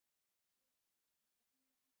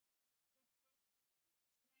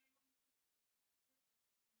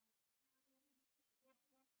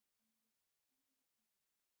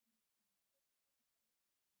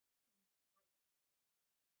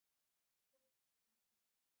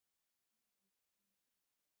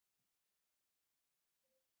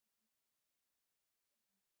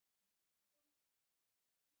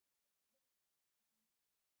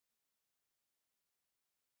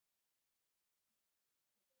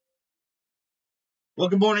Well,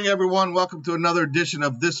 good morning, everyone. Welcome to another edition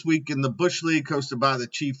of This Week in the Bush League, hosted by the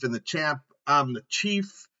Chief and the Champ. I'm the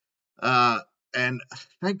Chief, and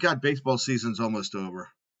thank God baseball season's almost over.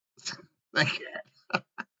 Thank you.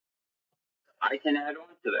 I can add on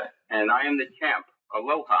to that, and I am the Champ.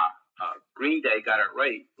 Aloha. Green Day got it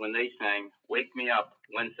right when they sang "Wake Me Up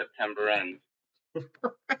When September Ends."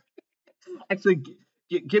 Actually,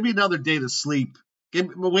 give me another day to sleep.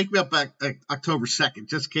 Wake me up back October 2nd,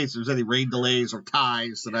 just in case there's any rain delays or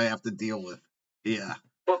ties that I have to deal with. Yeah.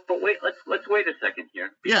 But wait, let's wait a second here,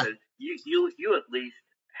 because you at least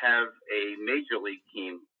have a major league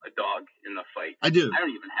team, a dog in the fight. I do. I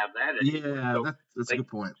don't even have that anymore. Yeah, so, that's a good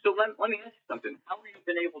point. So let me ask you something. How have you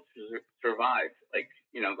been able to survive,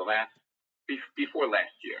 before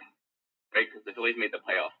last year, right? Because the Phillies made the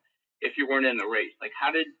playoffs. If you weren't in the race,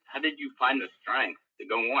 how did you find the strength to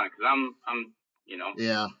go on? Because I'm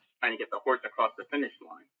trying to get the horse across the finish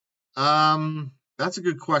line. That's a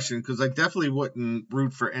good question, because I definitely wouldn't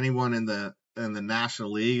root for anyone in the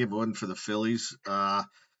National League if it wasn't for the Phillies. I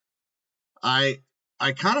kind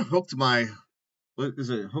of hooked my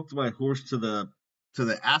horse to the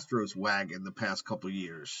Astros wagon the past couple of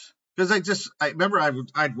years, because I remember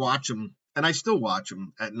I'd watch them, and I still watch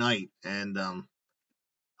them at night, and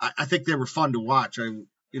I think they were fun to watch.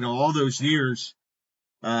 All those years,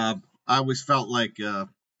 I always felt like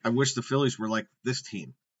I wish the Phillies were like this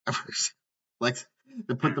team. Like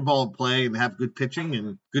to put the ball in play and have good pitching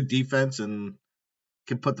and good defense and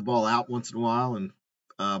can put the ball out once in a while. And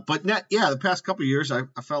the past couple of years, I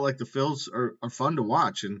felt like the Phils are fun to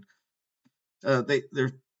watch, and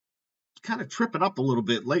they're kind of tripping up a little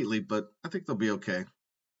bit lately, but I think they'll be okay.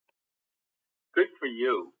 Good for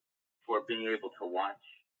you for being able to watch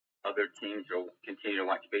other teams or continue to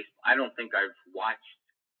watch baseball. I don't think I've watched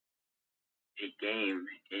a game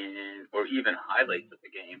or even highlights of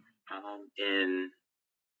the game in,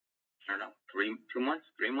 I don't know, 3 months,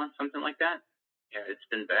 something like that. Yeah, it's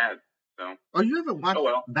been bad. So. Oh, you haven't watched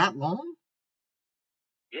that long?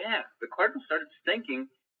 Yeah, the Cardinals started stinking.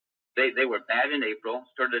 They were bad in April,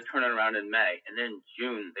 started to turn it around in May, and then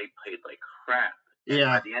June they played like crap.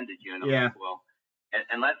 Yeah. By the end of June, I'm like, well,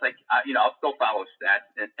 unless I'll still follow stats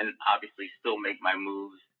and obviously still make my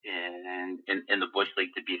moves in the Bush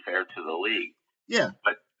League to be fair to the league. Yeah.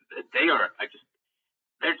 But they're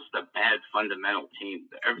just a bad fundamental team.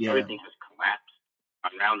 Everything has collapsed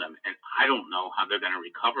around them, and I don't know how they're going to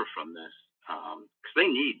recover from this. Because they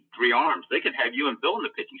need 3 arms. They could have you and Bill in the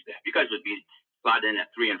pitching staff. You guys would be slot in at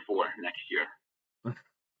 3 and 4 next year.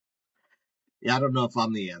 Yeah, I don't know if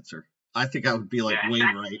I'm the answer. I think I would be like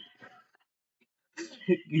Wainwright.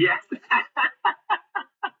 Yes.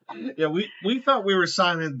 Yeah, we thought we were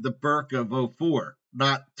signing the Burke of 2004,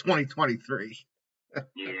 not 2023.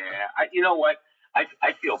 Yeah, you know what? I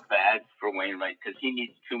feel bad for Wainwright because he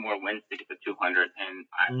needs 2 more wins to get to 200, and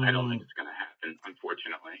I don't think it's going to happen,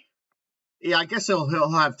 unfortunately. Yeah, I guess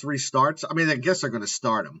he'll have 3 starts. I mean, I guess they're going to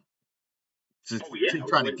start him. To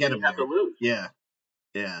try to get him there. To lose.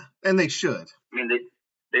 Yeah, and they should. I mean,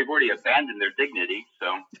 they've already abandoned their dignity,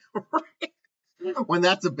 so. When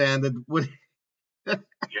that's abandoned,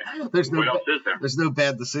 there's what else is there? There's no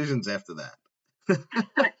bad decisions after that.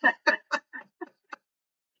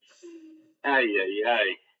 Ay.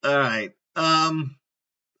 All right.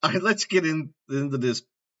 Let's get into this.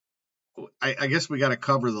 I guess we got to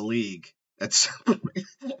cover the league at some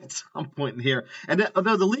point in here. And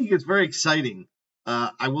although the league is very exciting,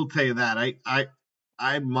 I will tell you that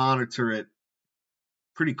I monitor it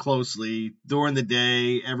pretty closely during the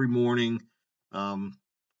day, every morning.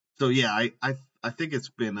 So yeah, I think it's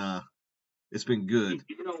been good.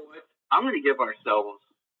 You know what? I'm going to give ourselves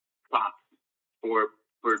props for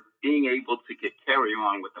being able to carry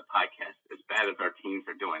on with the podcast as bad as our teams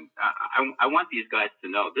are doing. I want these guys to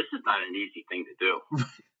know this is not an easy thing to do.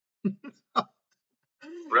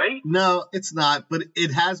 Right? No, it's not, but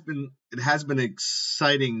it has been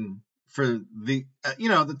exciting for the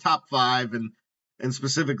the top 5 and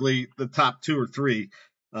specifically the top 2 or 3.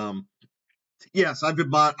 Yes,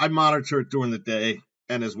 I monitor it during the day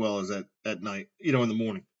and as well as at night, in the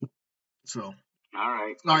morning. So. All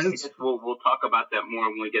right. I guess we'll talk about that more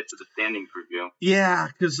when we get to the standings review. Yeah,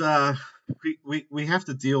 because we have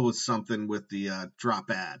to deal with something with the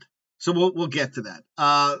drop ad. So we'll get to that.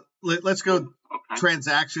 Let's go. Okay.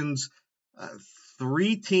 Transactions.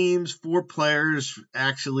 3 teams, 4 players,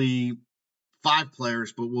 actually 5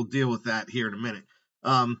 players, but we'll deal with that here in a minute.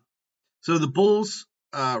 So the Bulls,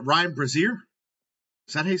 Ryan Brazier.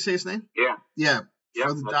 Is that how you say his name? Yeah.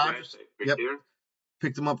 For the Dodgers. Yep.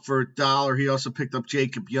 Picked him up for $1. He also picked up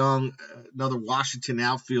Jacob Young, another Washington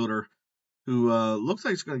outfielder who looks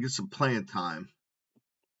like he's going to get some playing time.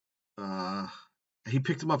 He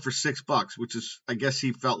picked him up for $6, which is, I guess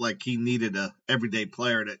he felt like he needed a everyday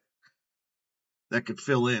player that could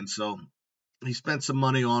fill in. So he spent some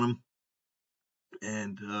money on him,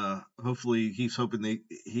 and hopefully he's hoping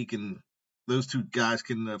those two guys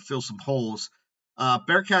can fill some holes.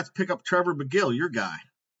 Bearcats pick up Trevor McGill, your guy.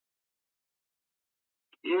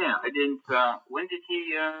 Yeah, I didn't. When did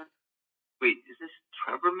he? Wait, is this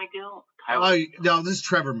Trevor McGill? No, this is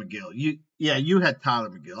Trevor McGill. You had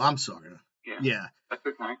Tyler McGill. I'm sorry. Yeah. That's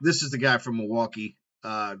okay. This is the guy from Milwaukee.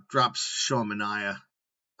 Drops Sean Mania,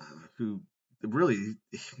 who really,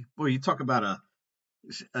 boy, you talk about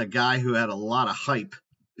a guy who had a lot of hype.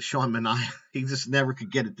 Sean Mania, he just never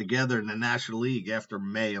could get it together in the National League after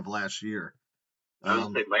May of last year. I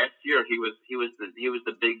would say last year he was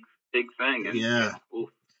the big thing. And, yeah.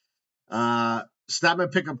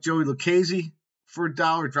 Statman pick up Joey Lucchese for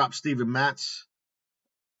 $1. Drop Steven Matz.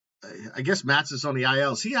 I guess Matz is on the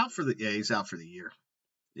IL. Is he out for the? Yeah, he's out for the year.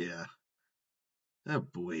 Yeah. Oh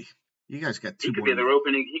boy, you guys got two. He could be their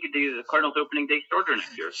opening. He could be the Cardinals' opening day starter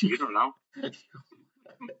next year. You don't know.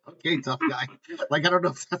 Okay, tough guy. Like, I don't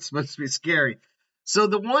know if that's supposed to be scary. So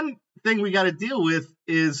the one thing we got to deal with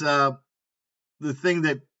is the thing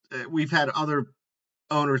that we've had other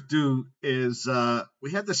owners do is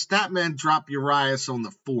we had the Statman drop Urias on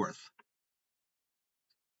the 4th.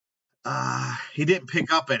 He didn't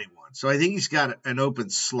pick up anyone, so I think he's got an open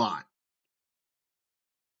slot.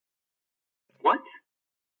 What?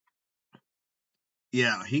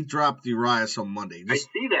 Yeah, he dropped Urias on Monday. I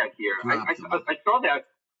see that here. I saw that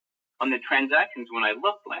on the transactions when I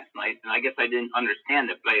looked last night, and I guess I didn't understand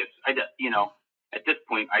it. But at this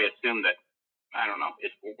point, I assume that, I don't know,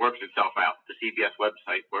 it works itself out. The CBS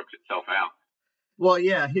website works itself out. Well,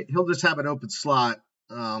 yeah, he'll just have an open slot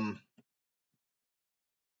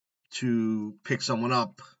to pick someone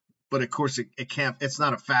up, but of course it can't. It's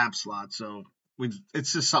not a fab slot, so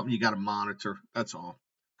it's just something you got to monitor. That's all.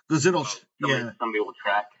 Because somebody will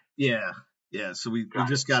track. Yeah. So we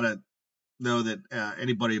just got to know that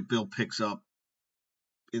anybody Bill picks up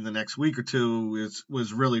in the next week or two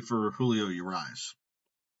was really for Julio Urias.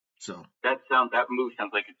 So that move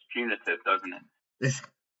sounds like it's punitive, doesn't it?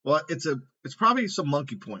 It's probably some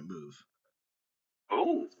monkey point move.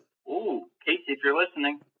 Oh, Casey, if you're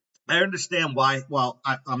listening. I understand why. Well,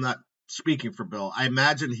 I'm not speaking for Bill. I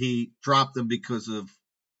imagine he dropped them because of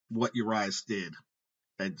what Urias did.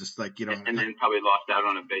 And just like, and then probably lost out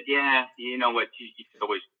on a bit. Yeah, you know what? You could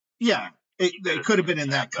always. Yeah, it could have been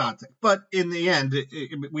in that context. But in the end,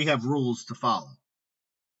 we have rules to follow.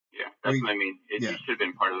 Yeah, that's what I mean. It should have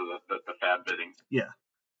been part of the fab bidding. Yeah.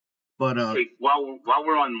 But hey, while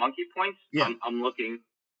we're on monkey points, I'm looking.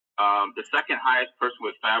 The second highest person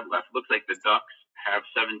with fab left looks like the Ducks have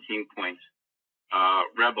 17 points.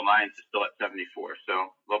 Rebel Alliance is still at 74,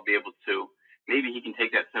 so they'll be able to. Maybe he can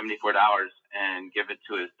take that $74 and give it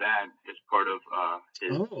to his dad as part of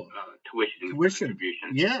his tuition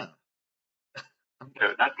contribution. Yeah.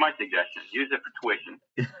 So that's my suggestion. Use it for tuition.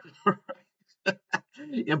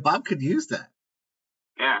 Yeah, Bob could use that.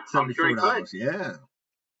 Yeah, I'm sure he could. Yeah.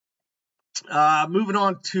 Moving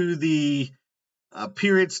on to the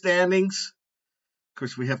period standings. Of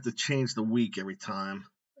course, we have to change the week every time,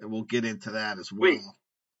 and we'll get into that as well. Wait.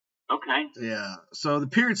 Okay. Yeah. So the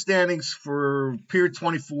period standings for period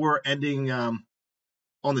 24 ending on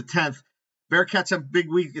the 10th. Bearcats have a big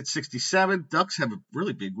week at 67. Ducks have a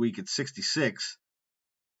really big week at 66.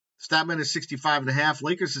 Statman is 65.5.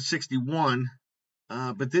 Lakers at 61,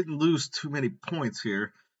 but didn't lose too many points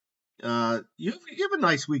here. You have a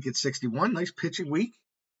nice week at 61. Nice pitching week.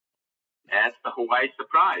 That's the Hawaii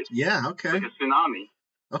surprise. Yeah. Okay. Like a tsunami.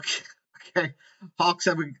 Okay. Hawks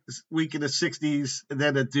have a week in the 60s, and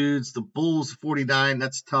then the Dudes, the Bulls 49.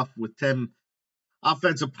 That's tough with 10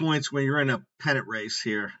 offensive points when you're in a pennant race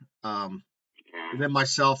here. And then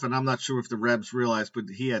myself, and I'm not sure if the Rebs realized, but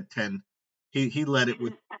he had 10. He led it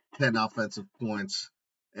with 10 offensive points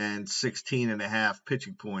and 16.5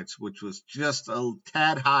 pitching points, which was just a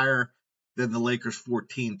tad higher than the Lakers'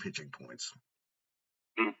 14 pitching points.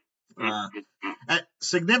 At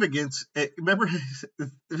significance, remember,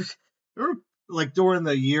 like during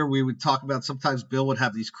the year we would talk about sometimes Bill would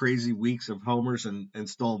have these crazy weeks of homers and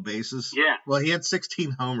stolen bases. Yeah. Well, he had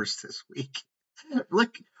 16 homers this week.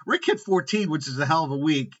 Rick hit 14, which is a hell of a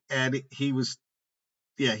week, and he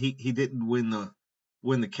didn't win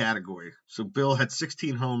the category. So Bill had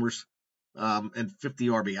 16 homers and 50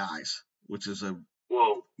 RBIs, which is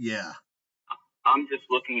whoa. Yeah. I'm just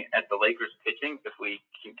looking at the Lakers pitching. If we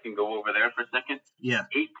can go over there for a second. Yeah.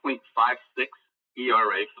 8.56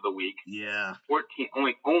 ERA for the week. Yeah. 14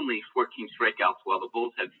 only 14 strikeouts, while the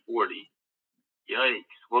Bulls had 40. Yikes!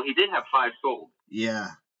 Well, he did have 5 sold.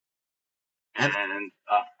 Yeah. And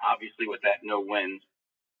obviously with that, no wins.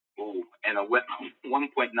 Ooh, and a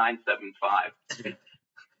 1.975.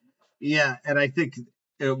 Yeah, and I think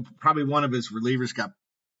probably one of his relievers got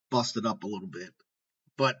busted up a little bit.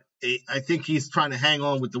 But I think he's trying to hang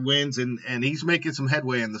on with the wins, and he's making some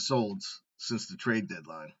headway in the solds since the trade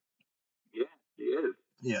deadline. Yeah, he is.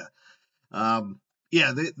 Yeah.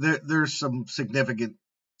 There's some significant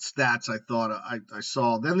stats I thought I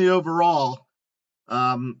saw. Then the overall,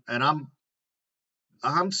 and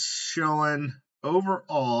I'm showing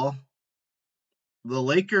overall the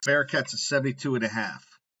Lakers Bearcats is 72.5.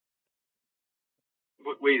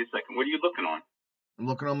 Wait a second. What are you looking on? I'm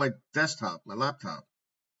looking on my desktop, my laptop.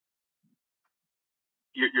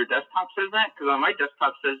 Your desktop says that? Because on my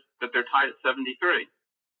desktop says that they're tied at 73.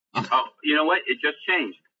 Oh, you know what? It just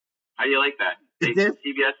changed. How do you like that?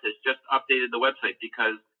 CBS has just updated the website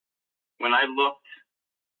because when I looked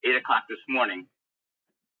 8 o'clock this morning,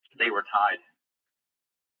 they were tied.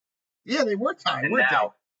 Yeah, they were tied. And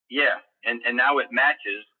now, yeah, and now it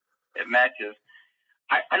matches. It matches.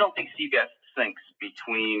 I don't think CBS syncs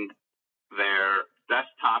between their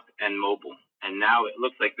desktop and mobile, and now it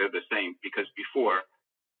looks like they're the same because before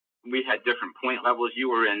we had different point levels. You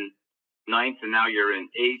were in 9th, and now you're in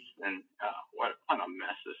 8th, and what a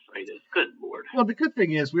mess this site is. Good Lord. Well, the good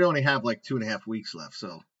thing is we only have like 2.5 weeks left,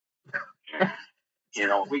 so. You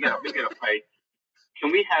know, we gotta fight.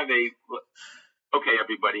 Can we have okay,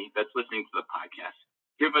 everybody that's listening to the podcast,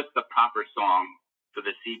 give us the proper song for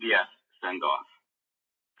the CBS send off.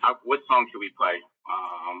 What song should we play?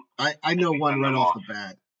 I know one right off the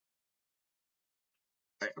bat.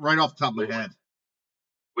 Right off the top of my head.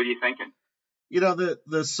 What are you thinking? You know,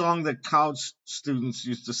 the song that college students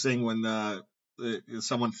used to sing when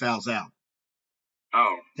someone fouls out.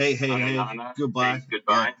 Oh. Hey, goodbye. Hey,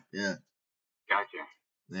 goodbye. Yeah. Gotcha.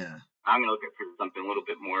 Yeah. I'm gonna look for something a little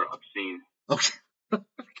bit more obscene. Okay.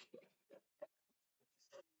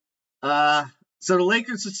 So the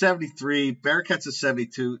Lakers at 73, Bearcats at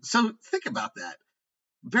 72. So think about that.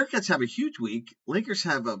 Bearcats have a huge week. Lakers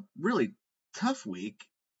have a really tough week,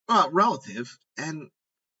 relative, and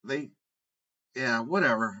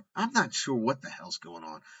whatever. I'm not sure what the hell's going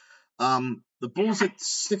on. The Bulls at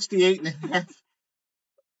 68.5.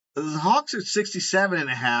 The Hawks at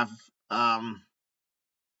 67.5.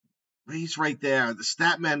 He's right there. The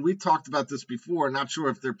stat man, we talked about this before. Not sure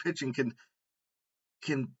if their pitching can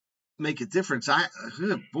make a difference.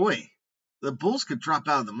 Boy, the Bulls could drop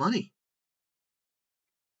out of the money.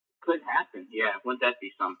 Could happen, yeah. Wouldn't that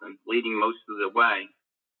be something? Leading most of the way.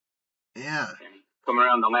 Yeah. Coming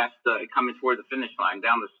toward the finish line,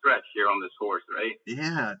 down the stretch here on this horse, right?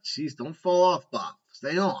 Yeah, geez, don't fall off, Bob.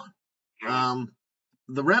 Stay on. Mm-hmm.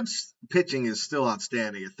 The Rebs pitching is still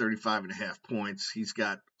outstanding at 35.5 points. He's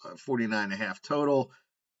got 49.5 total.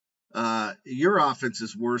 Your offense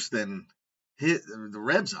is worse than the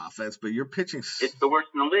Rebs' offense, but your pitching. It's the worst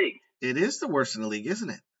in the league. It is the worst in the league, isn't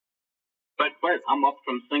it? But I'm up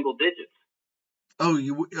from single digits. Oh,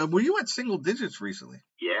 were you at single digits recently?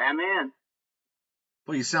 Yeah, man.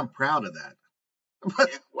 Well, you sound proud of that. Yeah,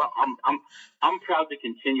 well, I'm proud to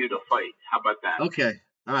continue to fight. How about that? Okay,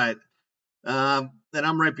 all right. Then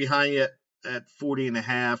I'm right behind you at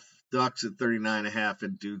 40.5, Ducks at 39.5,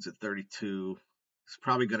 and Dudes at 32. It's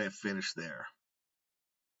probably going to finish there.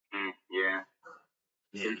 Yeah.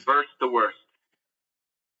 It's first the worst.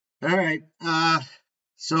 All right.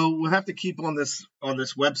 So we'll have to keep on this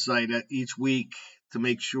website each week to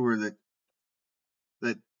make sure that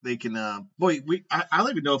they can. I don't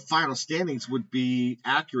even know if final standings would be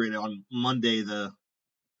accurate on Monday the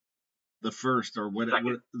 1st or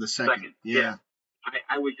whatever the second. Yeah.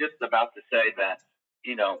 I was just about to say that,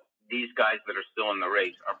 these guys that are still in the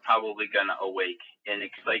race are probably going to awake in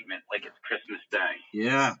excitement like it's Christmas Day.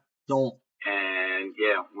 Yeah. Don't. And,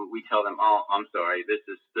 yeah, we tell them, oh, I'm sorry, this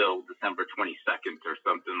is still December 22nd or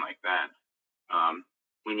something like that.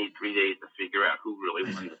 We need 3 days to figure out who really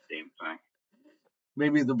won this damn thing.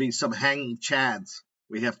 Maybe there'll be some hanging chads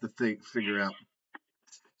we have to figure out.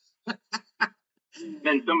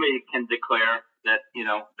 Then somebody can declare that,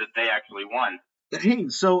 that they actually won. Hey,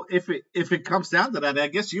 so if it comes down to that, I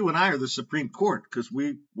guess you and I are the Supreme Court because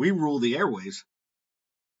we rule the airways.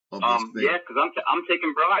 Yeah, because I'm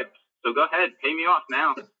taking bribes. So go ahead, pay me off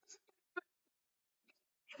now.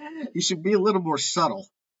 You should be a little more subtle.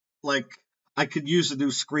 Like I could use a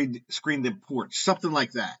new screened-in porch, something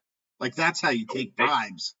like that. Like that's how you take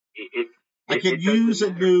bribes. I could use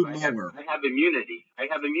a new mower. I have immunity.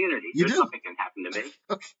 You There's do? Nothing can happen to me.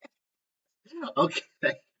 Okay.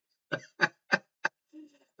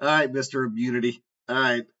 All right, Mr. Immunity. All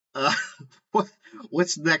right. Uh, what,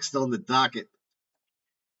 what's next on the docket?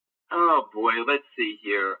 Oh boy, let's see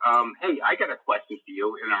here. Hey, I got a question for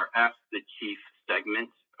you in our Ask the Chief segment.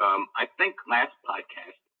 I think last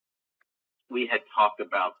podcast we had talked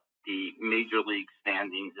about the major league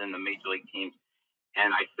standings and the major league teams,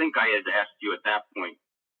 and I think I had asked you at that point,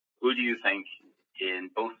 who do you think in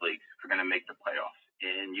both leagues are going to make the playoffs?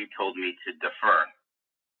 And you told me to defer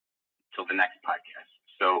till the next podcast.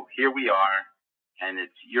 So here we are, and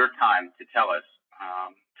it's your time to tell us,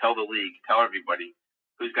 tell the league, tell everybody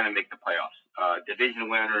who's going to make the playoffs. Division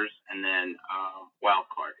winners and then wild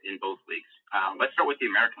card in both leagues. Let's start with the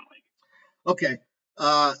American League. Okay.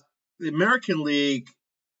 The American League,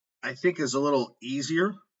 I think, is a little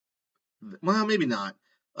easier. Well, maybe not.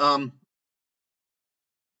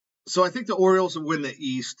 So I think the Orioles will win the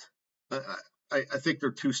East. I think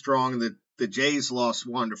they're too strong. The Jays lost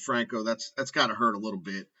Wander Franco. That's got to hurt a little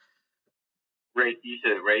bit. Rays, you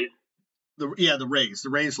said Rays? The Rays. The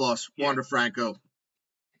Rays lost Wander Franco.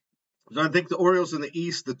 So I think the Orioles in the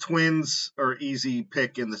East, the Twins are easy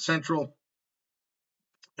pick in the Central,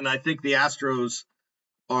 and I think the Astros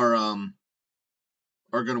are going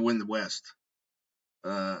to win the West.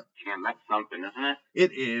 Damn, that's something, isn't it?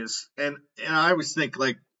 It is, and I always think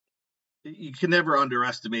like you can never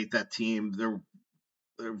underestimate that team. They're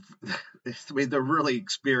really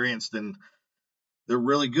experienced and they're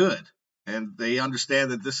really good, and they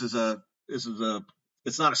understand that this is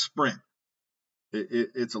it's not a sprint.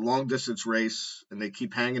 It's a long distance race, and they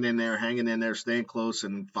keep hanging in there, staying close,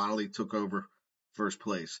 and finally took over first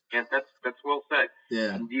place. Yeah, that's well said.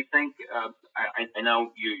 Yeah. Do you think? I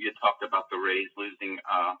know you talked about the Rays losing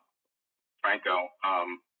Franco.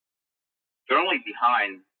 They're only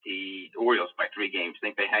behind the Orioles by 3 games.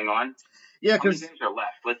 Think they hang on? Yeah, how many games are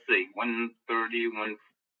left? Let's see, 130,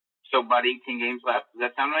 so about 18 games left. Does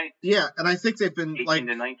that sound right? Yeah, and I think they've been 18 like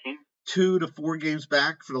to 19? 2 to 4 games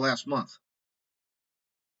back for the last month.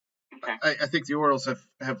 Okay. I think the Orioles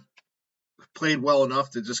have played well enough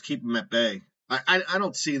to just keep them at bay. I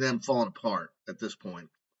don't see them falling apart at this point.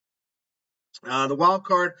 The wild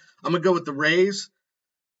card, I'm going to go with the Rays.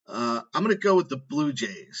 I'm going to go with the Blue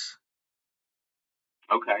Jays.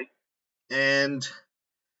 Okay. And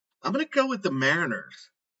I'm going to go with the Mariners.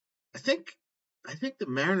 I think the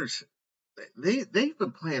Mariners, they've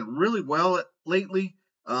been playing really well lately.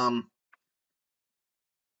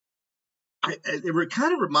 It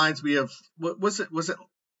kind of reminds me of what was it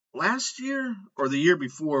last year or the year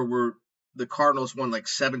before where the Cardinals won like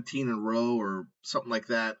 17 in a row or something like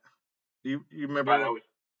that. You remember? That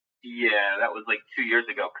was like 2 years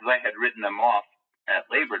ago because I had written them off at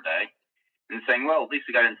Labor Day and saying, well, at least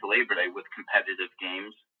we got into Labor Day with competitive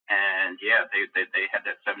games, and they had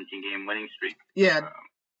that 17-game winning streak. Yeah.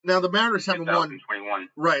 Now the Mariners haven't won.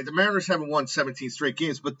 Right, the Mariners haven't won 17 straight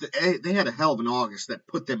games, but they had a hell of an August that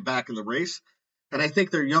put them back in the race, and I think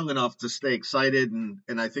they're young enough to stay excited, and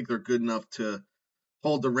I think they're good enough to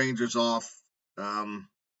hold the Rangers off. The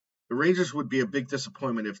Rangers would be a big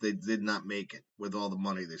disappointment if they did not make it with all the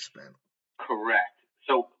money they spent. Correct.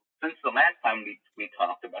 So since the last time we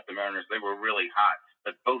talked about the Mariners, they were really hot,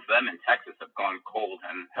 but both them and Texas have gone cold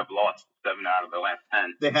and have lost 7 out of the last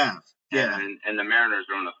 10. They have. Yeah. And the Mariners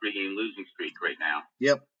are on a 3-game losing streak right now.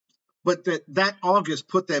 Yep. But that August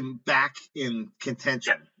put them back in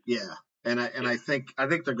contention. Yes. Yeah. And I think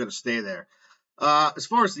they're going to stay there. As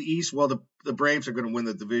far as the East, well, the Braves are going to win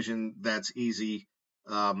the division. That's easy.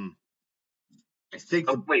 I think.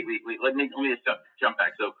 Wait. Let me just jump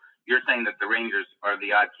back. So you're saying that the Rangers are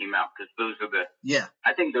the odd team out because those are the. Yeah.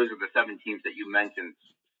 I think those are the 7 teams that you mentioned.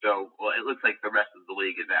 So, well, it looks like the rest of the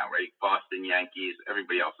league is out, right? Boston, Yankees,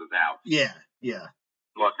 everybody else is out. Yeah.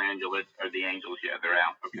 Los Angeles or the Angels, they're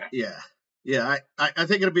out. Okay. Yeah. I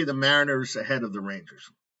think it'll be the Mariners ahead of the Rangers.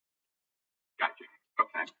 Gotcha.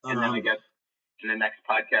 Okay. And then I guess in the next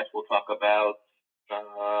podcast we'll talk about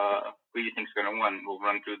who you think's going to win. We'll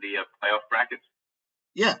run through the playoff brackets.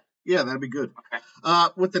 Yeah, that'd be good. Okay.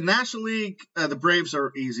 With the National League, the Braves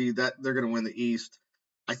are easy. That they're going to win the East.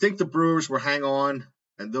 I think the Brewers will hang on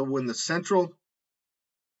and they'll win the Central.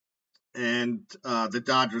 And the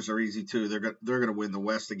Dodgers are easy too. They're going to win the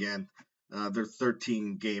West again. They're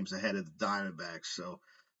 13 games ahead of the Diamondbacks. So.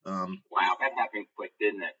 Wow, that happened quick,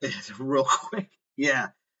 didn't it? It's real quick. Yeah.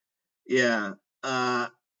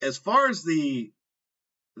 As far as the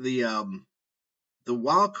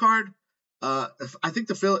wild card, I think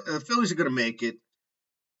the Phillies are going to make it.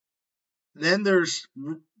 Then there's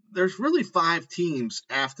really 5 teams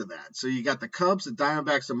after that. So you got the Cubs, the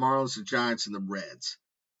Diamondbacks, the Marlins, the Giants, and the Reds.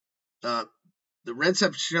 the Reds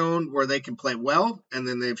have shown where they can play well, and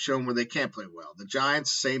then they've shown where they can't play well. The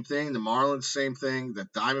Giants, same thing. The Marlins, same thing. The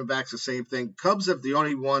Diamondbacks, the same thing. Cubs have the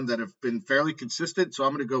only one that have been fairly consistent, so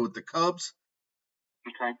I'm going to go with the Cubs.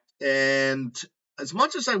 Okay. And as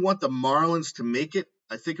much as I want the Marlins to make it,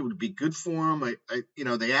 I think it would be good for them.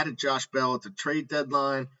 They added Josh Bell at the trade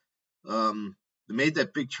deadline. They made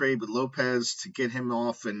that big trade with Lopez to get him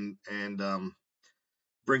off and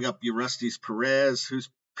bring up Orestes Perez, who's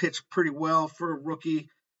pitched pretty well for a rookie.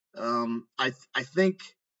 I think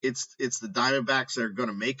it's the Diamondbacks that are going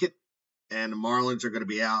to make it, and the Marlins are going to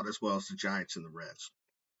be out as well as the Giants and the Reds.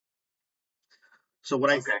 So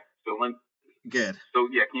good. So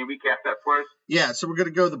yeah, can you recap that for us? Yeah, so we're going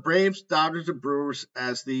to go the Braves, Dodgers, and Brewers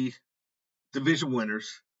as the division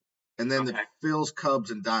winners, and then the Phils,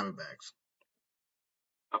 Cubs, and Diamondbacks.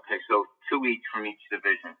 Okay, so 2 each from each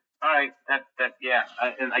division. All right,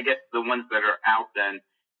 and I guess the ones that are out then,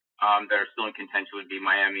 that are still in contention would be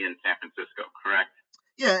Miami and San Francisco, correct?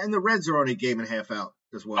 Yeah, and the Reds are only a game and a half out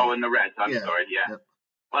as well. Oh, and the Reds. I'm sorry. Yeah. Yep.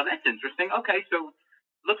 Well, that's interesting. Okay, so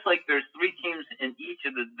looks like there's 3 teams in each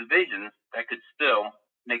of the divisions that could still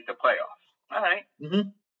make the playoffs. All right. Mm-hmm.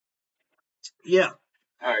 Yeah.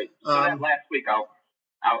 All right. So that last week, I'll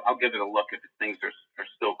give it a look if things are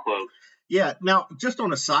still close. Yeah. Now, just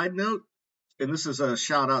on a side note, and this is a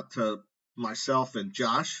shout out to myself and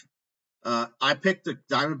Josh. I picked the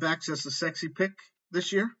Diamondbacks as the sexy pick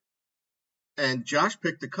this year, and Josh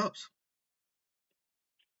picked the Cubs.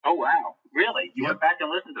 Oh, wow. Really? You went back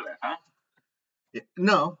and listened to that, huh?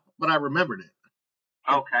 No, but I remembered it.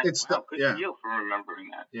 Okay. Good for you for remembering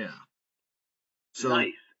that. Yeah. So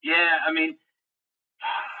nice. Yeah, I mean,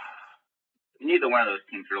 neither one of those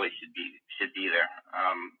teams really should be there.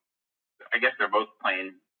 I guess they're both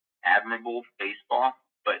playing admirable baseball,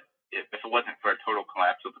 but if it wasn't for a total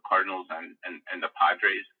collapse of the Cardinals and the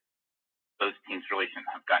Padres, those teams really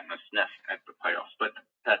shouldn't have gotten a sniff at the playoffs. But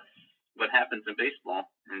that's what happens in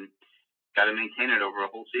baseball, and got to maintain it over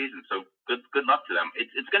a whole season. So good luck to them.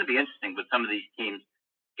 It's going to be interesting with some of these teams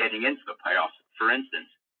getting into the playoffs. For instance,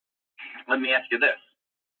 let me ask you this: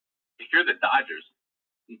 if you're the Dodgers,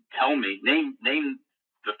 tell me name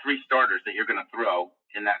the 3 starters that you're going to throw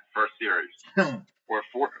in that first series, or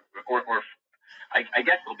 4, or I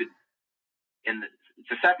guess it'll be it's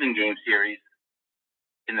a 7-game series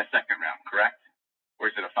in the second round, correct? Or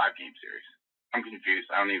is it a 5-game series? I'm confused.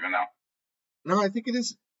 I don't even know. No, I think it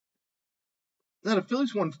is. No, the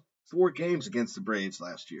Phillies won 4 games against the Braves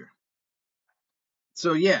last year.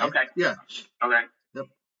 So yeah. Okay. Yeah. Okay. Yep.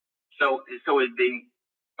 So it'd be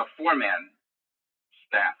a 4-man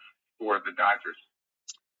staff for the Dodgers.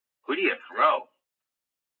 Who do you throw?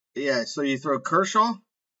 Yeah. So you throw Kershaw.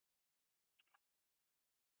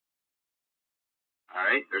 All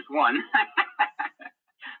right. There's one.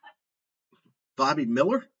 Bobby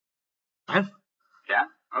Miller. Yeah.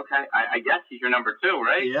 Okay. I guess he's your number 2,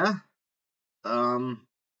 right? Yeah. And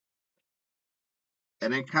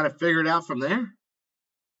then kind of figure it out from there.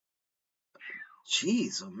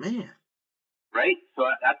 Jeez, oh man. Right. So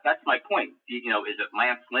that's my point. Is it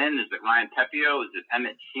Lance Lynn? Is it Ryan Pepio? Is it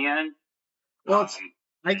Emmett Sheehan? Well,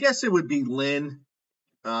 I guess it would be Lynn.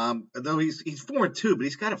 Though he's 4-2, but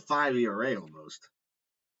he's got a 5 ERA almost.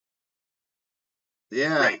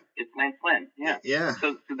 Yeah. Right. It's Lance Lynn. Yeah. Yeah.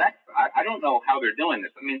 So that's I don't know how they're doing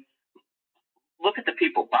this. I mean, look at the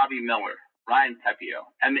people: Bobby Miller, Ryan Pepio,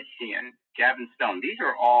 Emmett Sheehan, Gavin Stone. These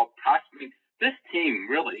are all prospects. This team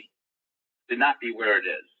really did not be where it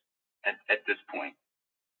is at this point.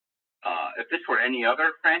 If this were any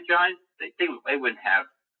other franchise, they wouldn't have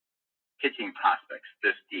pitching prospects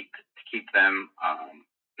this deep to keep them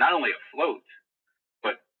not only afloat,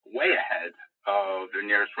 but way ahead of their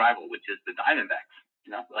nearest rival, which is the Diamondbacks.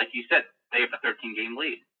 Like you said, they have a 13-game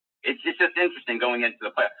lead. It's just interesting going into the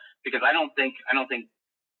playoffs because I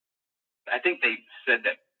think they said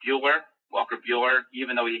that Walker Buehler,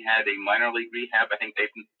 even though he had a minor league rehab, I think they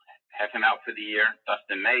have him out for the year.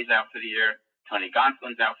 Dustin May's out for the year. Tony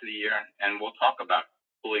Gonsolin's out for the year, and we'll talk about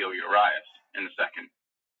Julio Urias in a second.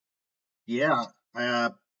 Yeah,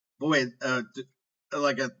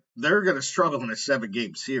 they're going to struggle in a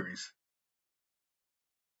 7-game series.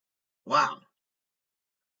 Wow.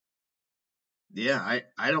 Yeah,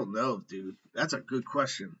 I don't know, dude. That's a good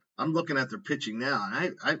question. I'm looking at their pitching now,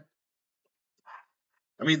 and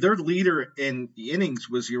I mean, their leader in the innings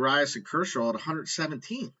was Urias and Kershaw at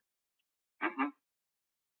 117. Mm-hmm.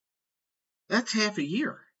 That's half a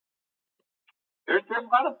year. There's a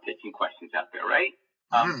lot of pitching questions out there, right?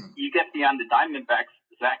 You get beyond the Diamondbacks,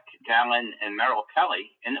 Zach Gallen and Merrill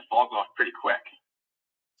Kelly, and it falls off pretty quick.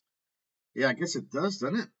 Yeah, I guess it does,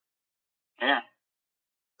 doesn't it?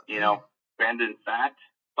 Yeah. Brandon Thought,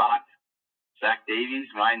 Zach Davies,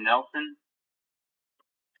 Ryan Nelson.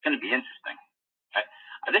 It's going to be interesting.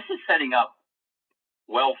 This is setting up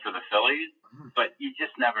well for the Phillies, but you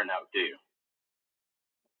just never know, do you?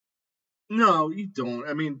 No, you don't.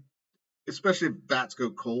 I mean, especially if bats go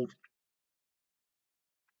cold.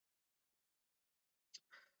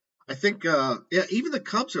 I think, even the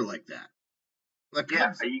Cubs are like that. You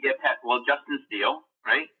get Justin Steele,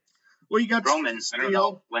 right? Well, you got Stroman. Steele. I don't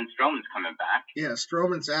know when Stroman's coming back. Yeah,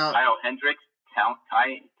 Stroman's out. Kyle Hendricks,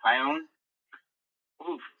 Tyone,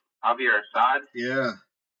 Javier Assad. Yeah.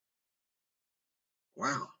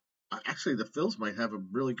 Wow. Actually, the Phils might have a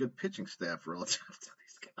really good pitching staff relative to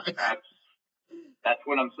these guys. That's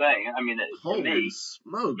what I'm saying. I mean, holy to me,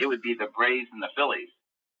 smokes, it would be the Braves and the Phillies.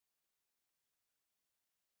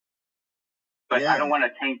 But I don't want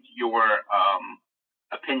to taint your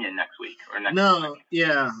opinion next week or next week.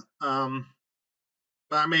 Yeah.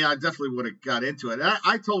 I mean, I definitely would have got into it.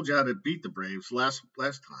 I told you how to beat the Braves last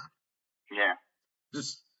time.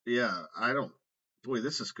 Yeah. I don't. Boy,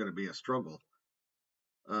 this is going to be a struggle.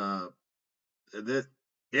 I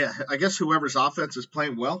guess whoever's offense is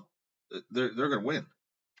playing well, they're going to win.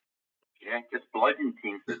 Yeah, just bludgeon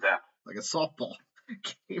teams to death. Like a softball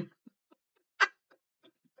game.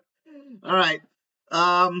 All right.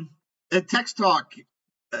 At Text Talk,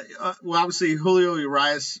 well, obviously Julio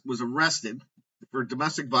Urias was arrested for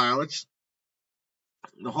domestic violence.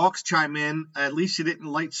 The Hawks chime in. At least he didn't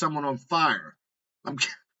light someone on fire.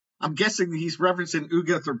 I'm guessing he's referencing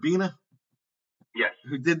Uga Urbina. Yes.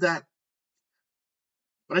 Who did that?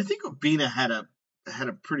 But I think Urbina had a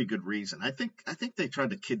pretty good reason. I think they tried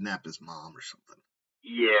to kidnap his mom or something.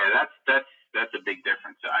 Yeah, that's a big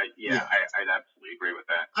difference. I'd absolutely agree with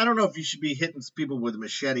that. I don't know if you should be hitting people with a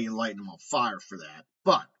machete and lighting them on fire for that,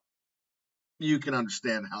 but you can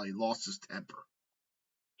understand how he lost his temper.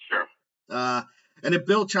 Sure. And if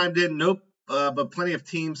Bill chimed in, nope, but plenty of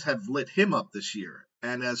teams have lit him up this year.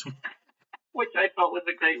 And as which I thought was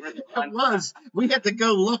a great response. It was. We had to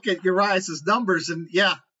go look at Urias' numbers, and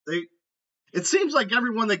it seems like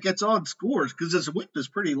everyone that gets on scores because his whip is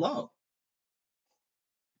pretty low.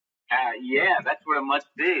 Yeah, that's what it must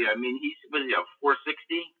be. I mean, he's 4.60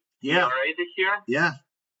 ERA this year. Yeah.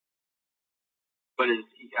 But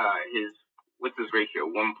what's his ratio?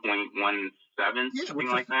 1.17, something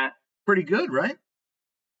like that. Pretty good, right?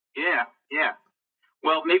 Yeah.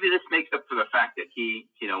 Well, maybe this makes up for the fact that he,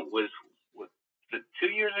 was 2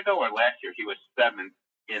 years ago or last year he was 7th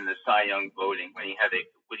in the Cy Young voting when he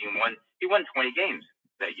won 20 games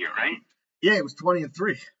that year, right? Yeah, it was 20-3.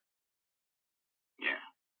 Yeah.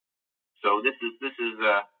 So this is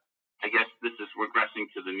I guess this is regressing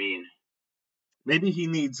to the mean. Maybe he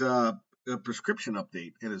needs a prescription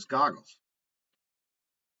update in his goggles.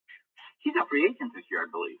 He's a free agent this year, I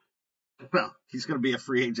believe. Well, he's going to be a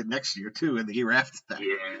free agent next year too, and the year after that.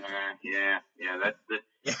 Yeah.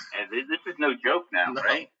 This is no joke now,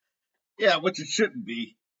 right? Yeah, which it shouldn't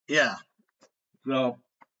be. Yeah. So,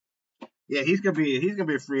 yeah, he's gonna be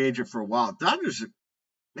a free agent for a while. Dodgers,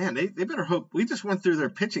 man, they better hope. We just went through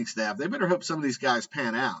their pitching staff. They better hope some of these guys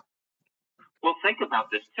pan out. Well, think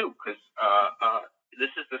about this too, because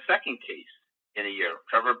this is the second case in a year.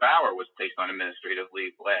 Trevor Bauer was placed on administrative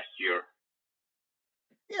leave last year.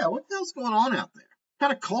 Yeah, what the hell's going on out there? What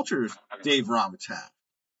kind of culture does Dave Roberts have?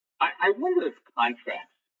 I wonder if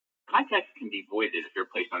contracts can be voided if you're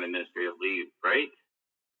placed on administrative leave, right?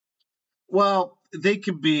 Well, they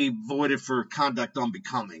can be voided for conduct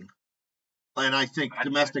unbecoming. And I think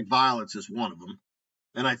domestic violence is one of them.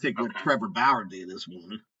 And I think what Trevor Bauer did is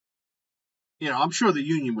one. I'm sure the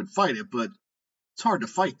union would fight it, but it's hard to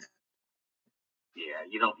fight that. Yeah,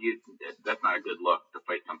 that's not a good look to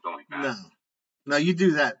fight something like that. No, you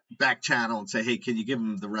do that back channel and say, hey, can you give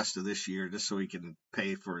him the rest of this year just so he can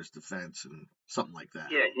pay for his defense and something like that.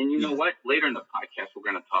 Yeah, and you know what? Later in the podcast, we're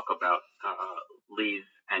going to talk about Lee's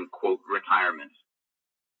and, quote, retirements.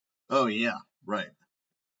 Oh, yeah, right.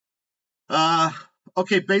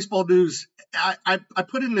 Okay, baseball news. I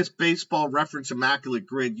put in this baseball reference immaculate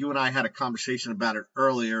grid. You and I had a conversation about it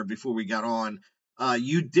earlier before we got on.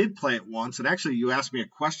 You did play it once, and actually you asked me a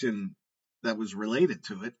question that was related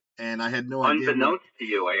to it, and I had no idea. Unbeknownst to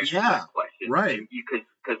you, I asked that question. Right.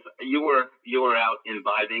 Because you were out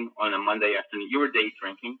imbibing on a Monday afternoon. You were day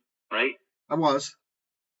drinking, right? I was.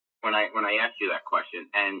 When I asked you that question,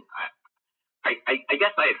 and I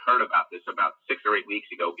guess I had heard about this about 6 or 8 weeks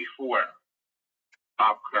ago before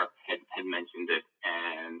Bob Kirk had mentioned it,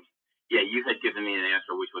 and you had given me an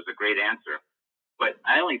answer, which was a great answer. But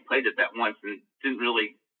I only played it that once and didn't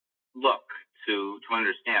really look to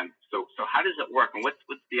understand. So how does it work, and what's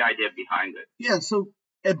the idea behind it? Yeah, so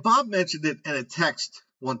And Bob mentioned it in a text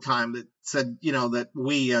one time that said, that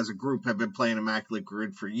we as a group have been playing Immaculate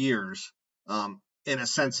Grid for years, in a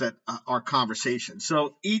sense that our conversation.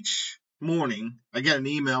 So each morning, I get an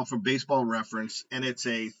email from Baseball Reference, and it's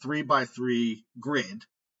a 3x3 grid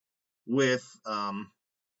with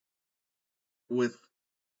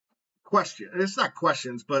questions. It's not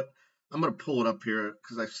questions, but I'm going to pull it up here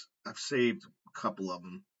because I've saved a couple of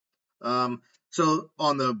them. So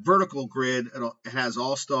on the vertical grid, it has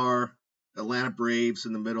All-Star, Atlanta Braves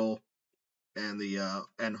in the middle, and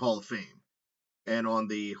and Hall of Fame. And on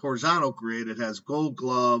the horizontal grid, it has Gold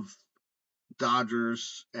Glove,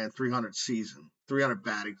 Dodgers, and 300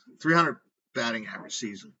 batting average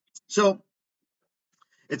season. So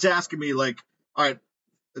it's asking me like, all right,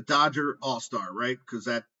 the Dodger All-Star, right? Because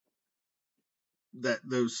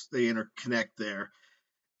those they interconnect there.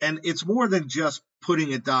 And it's more than just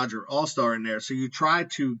putting a Dodger All-Star in there. So you try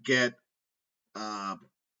to get a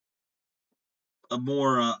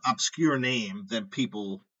more obscure name than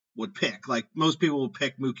people would pick. Like most people would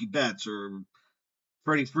pick Mookie Betts or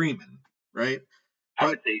Freddie Freeman, right? I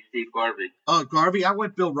would say Steve Garvey. Oh, Garvey? I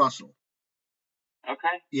went Bill Russell.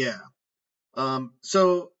 Okay. Yeah.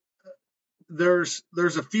 So there's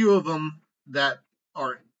a few of them that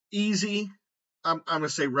are easy. I'm going to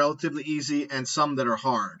say relatively easy, and some that are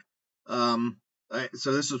hard.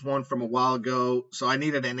 So this is one from a while ago. So I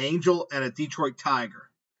needed an Angel and a Detroit Tiger.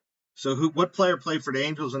 So what player played for the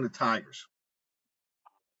Angels and the Tigers?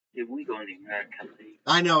 Did we go in the American League?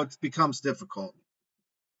 I know it becomes difficult.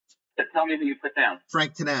 Tell me who you put down.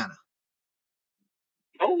 Frank Tanana.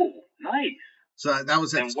 Oh, nice. So that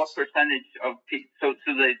was it. And what percentage of people? So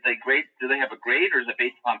they grade? Do they have a grade, or is it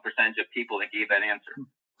based on percentage of people that gave that answer?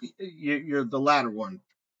 You're the latter one,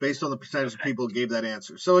 based on the percentage of people who gave that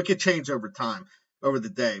answer. So it could change over time, over the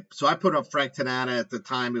day. So I put up Frank Tanana at the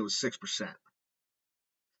time; it was 6%.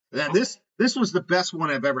 Now this was the best one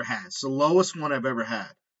I've ever had. It's the lowest one I've ever had.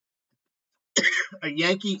 A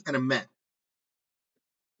Yankee and a Met.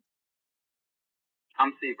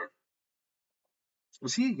 Tom Seaver.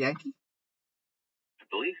 Was he a Yankee? I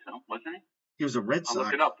believe so, wasn't he? He was a Red Sox. I'll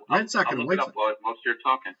look it up. Red Sox and I'll look it up whilst you're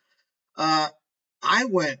talking. I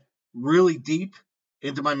went really deep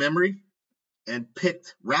into my memory and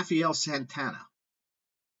picked Rafael Santana.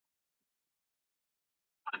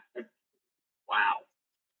 Wow.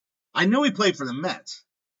 I knew he played for the Mets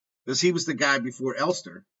because he was the guy before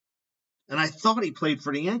Elster, and I thought he played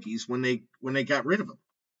for the Yankees when they got rid of him,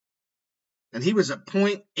 and he was at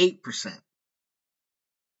 0.8%.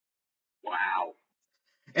 Wow.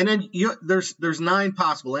 And then there's 9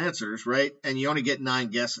 possible answers, right? And you only get 9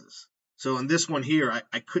 guesses. So in this one here,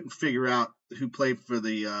 I couldn't figure out who played for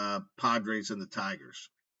the Padres and the Tigers.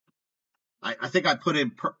 I think I put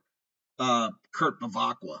in Kurt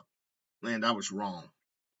Bavacqua, and I was wrong.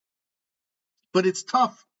 But it's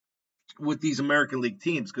tough with these American League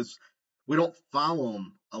teams because we don't follow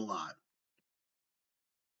them a lot,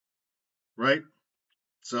 right?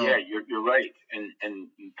 So yeah, you're right. And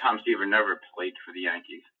Tom Seaver never played for the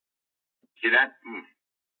Yankees. See that?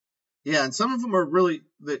 Yeah, and some of them are really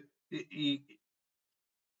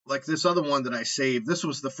like this other one that I saved. This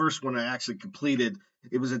was the first one I actually completed.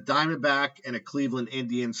 It was a Diamondback and a Cleveland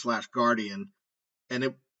Indian / Guardian,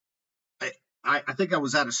 and I think I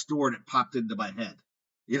was at a store and it popped into my head.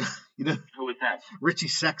 You know. Who was that? Richie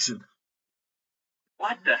Sexson.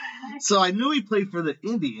 What the heck? So I knew he played for the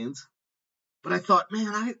Indians, but I thought,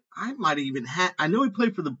 man, I might have even had. I know he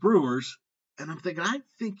played for the Brewers, and I'm thinking, I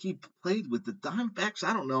think he played with the Diamondbacks.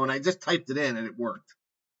 I don't know, and I just typed it in and it worked.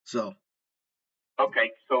 So.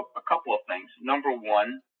 Okay, so a couple of things. Number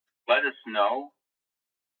one, let us know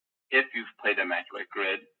if you've played Immaculate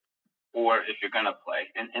Grid or if you're going to play.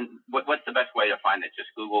 And what's the best way to find it? Just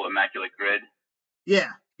Google Immaculate Grid?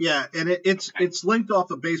 Yeah, and it's linked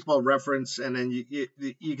off of Baseball Reference, and then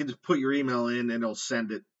you can just put your email in and it'll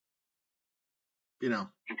send it,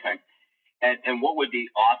 Okay. And what would be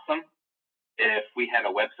awesome if we had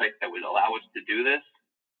a website that would allow us to do this,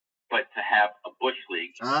 but to have a Bush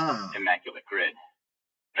League Immaculate Grid,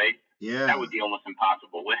 right? Yeah. That would be almost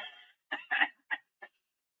impossible.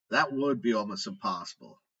 That would be almost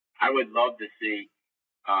impossible. I would love to see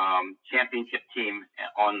championship team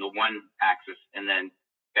on the one axis and then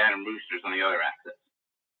Bantam Roosters on the other axis.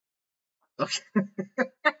 Okay.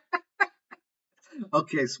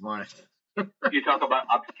 Okay, smart. You talk about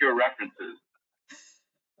obscure references.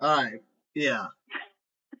 All right. Yeah.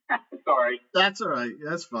 Sorry. That's all right.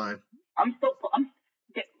 That's fine. I'm still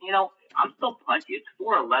punchy. It's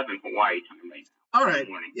 4:11 Hawaii time right now. All right.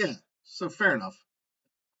 Yeah. So fair enough.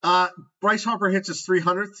 Bryce Harper hits his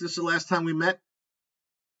 300th. This is the last time we met.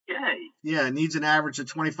 Yay. Yeah, needs an average of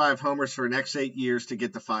 25 homers for the next 8 years to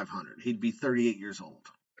get to 500. He'd be 38 years old.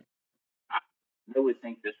 I would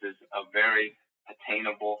think this is a very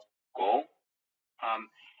attainable goal.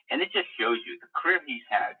 And it just shows you the career he's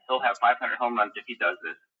had. He'll have 500 home runs if he does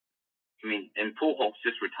this. I mean, and Pujols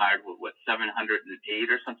just retired with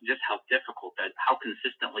 708 or something. Just how difficult that, how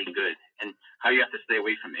consistently good, and how you have to stay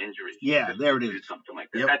away from injuries. Yeah, there it is. Something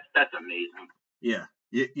like that. Yep. That's amazing. Yeah,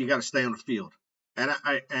 you got to stay on the field.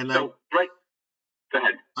 Right. Go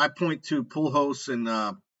ahead. I point to Pujols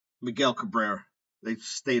and Miguel Cabrera. They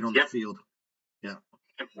stayed on the field. Yeah.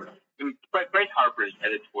 Bryce Harper is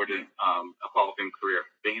headed toward a Hall of Fame career.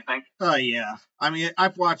 Don't you think? Yeah. I mean,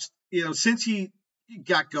 I've watched. Since he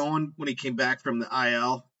got going when he came back from the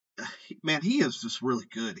IL, man, he is just really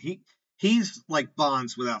good. He's like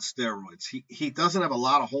Bonds without steroids. He doesn't have a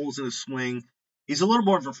lot of holes in his swing. He's a little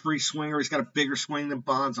more of a free swinger. He's got a bigger swing than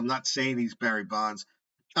Bonds. I'm not saying he's Barry Bonds.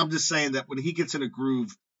 I'm just saying that when he gets in a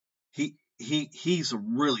groove, he's a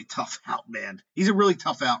really tough out, man. He's a really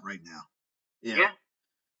tough out right now. Yeah.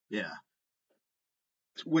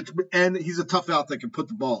 And he's a tough out that can put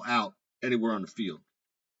the ball out anywhere on the field.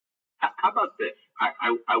 How about this?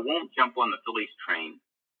 I won't jump on the Phillies train,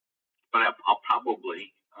 but I'll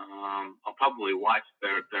probably watch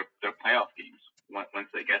their playoff games once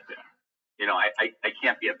they get there. I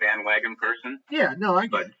can't be a bandwagon person. Yeah, no, I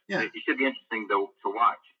get it. Yeah. It should be interesting to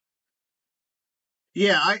watch.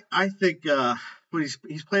 Yeah, I think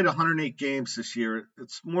he's played 108 games this year.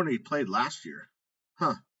 It's more than he played last year.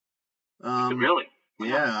 Huh. Really? Wow.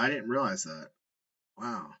 Yeah, I didn't realize that.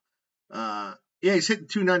 Wow. Yeah, he's hitting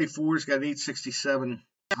 294. He's got an 867,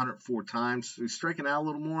 104 times. He's striking out a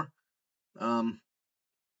little more.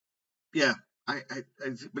 Yeah,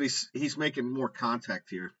 but he's making more contact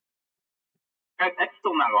here. That's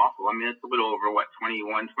still not awful. I mean, it's a little over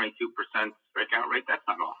 21, 22% strikeout rate. That's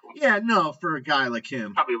not awful. Yeah, no, for a guy like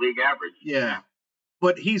him. Probably league average. Yeah.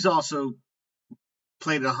 But he's also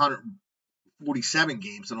played 147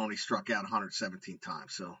 games and only struck out 117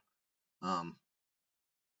 times. So,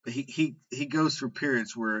 he goes through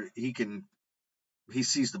periods where he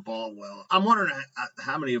sees the ball well. I'm wondering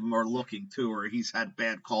how many of them are looking too, or he's had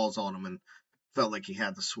bad calls on him and felt like he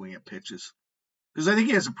had to swing at pitches. Because I think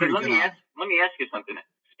he has a pretty good eye. Let me ask you something.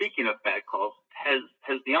 Speaking of bad calls, has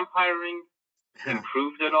the umpiring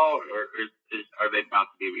improved at all, or are they about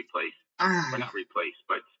to be replaced? Or not replaced,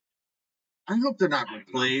 but I hope they're not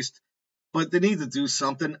replaced. But they need to do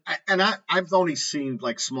something. I've only seen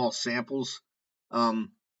like small samples, and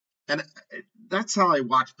that's how I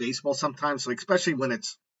watch baseball sometimes. Like especially when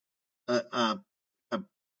it's a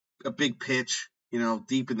big pitch,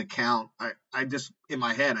 deep in the count. I just in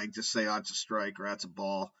my head I just say, oh, it's a strike or that's a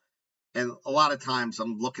ball. And a lot of times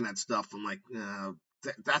I'm looking at stuff. I'm like,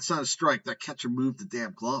 that's not a strike. That catcher moved the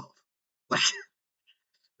damn glove. Like,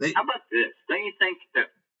 how about this? Don't you think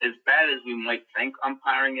that as bad as we might think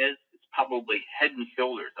umpiring is, it's probably head and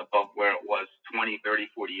shoulders above where it was 20,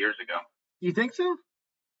 30, 40 years ago? You think so?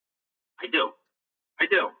 I do.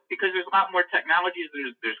 Because there's a lot more technologies.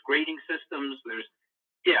 There's grading systems.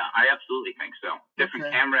 Yeah, I absolutely think so.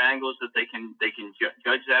 Different camera angles that they can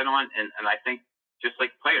judge that on, and I think just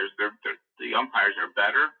like players, the umpires are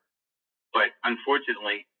better, but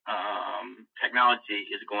unfortunately, technology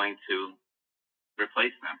is going to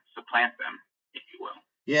replace them, supplant them, if you will.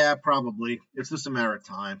 Yeah, probably. It's just a matter of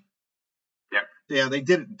time. Yeah. Yeah, they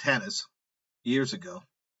did it in tennis years ago.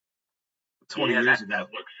 20 years ago.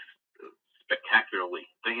 That looks spectacularly.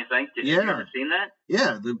 Don't you think? Have you ever seen that?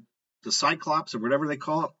 Yeah, the Cyclops or whatever they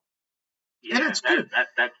call it. Yeah, and it's good.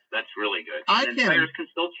 That's really good. Players can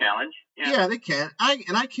still challenge. Yeah, they can.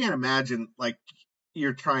 I can't imagine like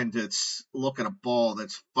you're trying to look at a ball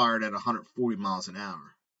that's fired at 140 miles an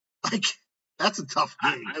hour. Like that's a tough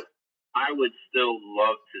game. I would still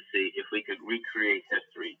love to see if we could recreate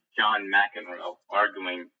history. John McEnroe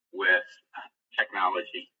arguing with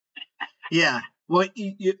technology. Yeah. Well,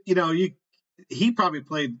 he probably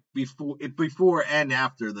played before and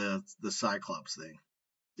after the Cyclops thing.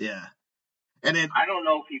 Yeah. And then I don't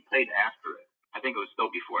know if he played after it. I think it was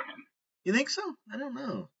still before him. You think so? I don't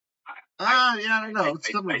know. I don't know.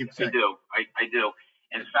 It's something we can check. I do.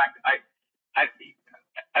 In fact,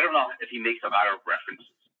 I don't know if he makes a lot of reference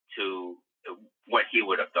to what he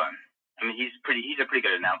would have done. I mean, he's a pretty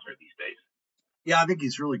good announcer these days. Yeah, I think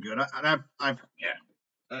he's really good. I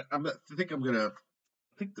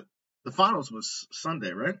think the finals was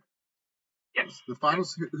Sunday, right? Yes. The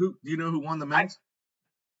finals. Who do you know who won the men's?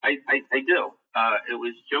 I do. It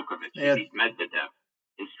was Djokovic. He beat Medvedev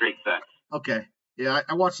in straight sets. Okay. Yeah,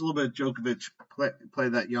 I watched a little bit of Djokovic play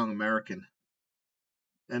that young American.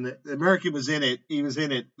 And the American was in it. He was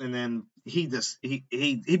in it, and then he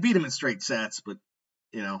beat him in straight sets. But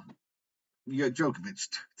you know, Djokovic,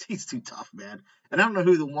 he's too tough, man. And I don't know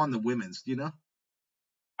who won the women's. Do you know?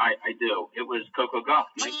 I do. It was Coco Gauff,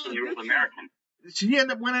 19-year-old American. She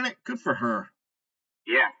ended up winning it. Good for her.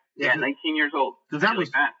 Yeah, 19 years old. Because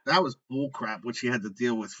that was bullcrap what she had to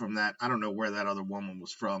deal with from that. I don't know where that other woman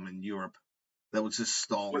was from in Europe. That was just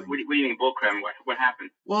stalling. What do you mean bullcrap? What happened?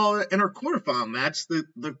 Well, in her quarterfinal match,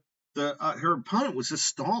 her opponent was just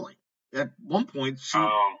stalling. At one point,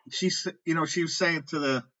 she was saying to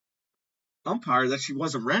the umpire that she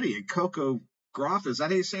wasn't ready. And Coco Gauff, is that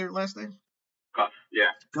how you say her last name? Gauff,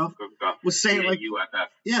 yeah. Gauff was saying UFF.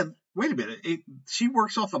 Yeah, wait a minute. She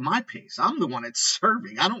works off of my pace. I'm the one that's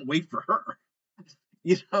serving. I don't wait for her.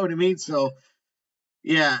 You know what I mean? So,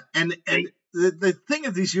 yeah. And the thing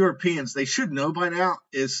of these Europeans, they should know by now,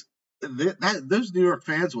 is that those New York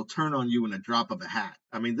fans will turn on you in a drop of a hat.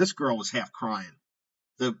 I mean, this girl was half crying,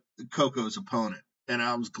 the Coco's opponent, and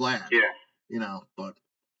I was glad. Yeah. But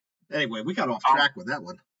anyway, we got off track with that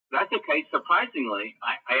one. That's okay. Surprisingly,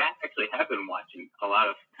 I actually have been watching a lot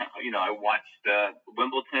of, I watched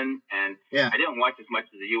Wimbledon, and I didn't watch as much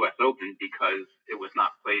as the U.S. Open because it was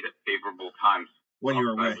not played at favorable times when you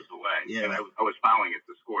were away. I was away. Yeah. And I was following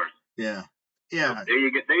the scores. Yeah. So there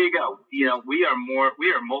you go. We are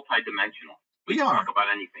multidimensional. We can talk about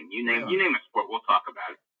anything. You name a sport, we'll talk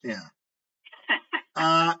about it. Yeah.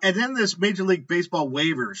 And then this Major League Baseball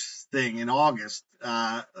waivers thing in August,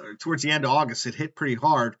 towards the end of August, it hit pretty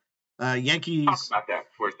hard. Yankees. Talk about that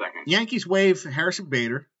for a second. Yankees waived Harrison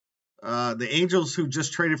Bader. The Angels, who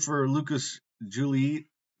just traded for Lucas Giolito.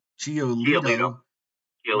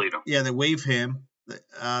 Yeah, they waived him.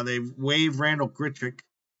 They waived Randall Grichuk.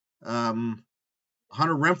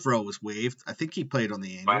 Hunter Renfroe was waived. I think he played on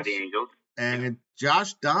the Angels. By the Angels. And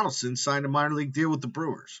Josh Donaldson signed a minor league deal with the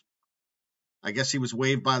Brewers. I guess he was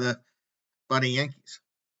waived by the Yankees.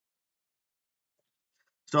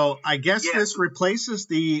 So I guess this replaces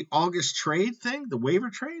the August trade thing, the waiver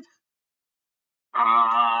trade.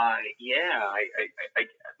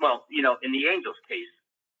 Well, in the Angels case,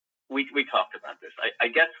 we talked about this. I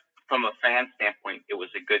guess from a fan standpoint, it was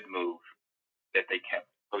a good move that they kept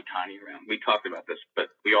Ohtani around. We talked about this, but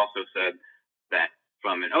we also said that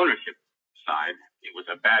from an ownership side, it was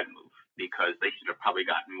a bad move because they should have probably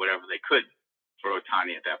gotten whatever they could for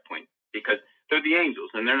Ohtani at that point, because they're the Angels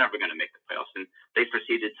and they're never going to make the playoffs. And they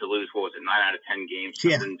proceeded to lose, 9 out of 10 games,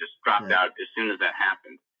 and just dropped out as soon as that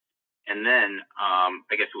happened. And then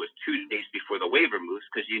I guess it was 2 days before the waiver moves,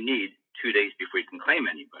 because you need 2 days before you can claim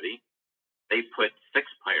anybody. They put 6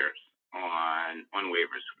 players on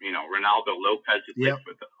waivers. Ronaldo Lopez,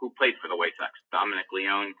 who played for the White Sox, Dominic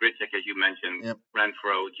Leone, Grichuk, as you mentioned,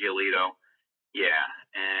 Renfroe, Giolito. Yeah,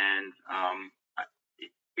 and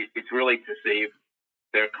it's really to save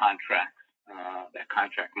their contracts, that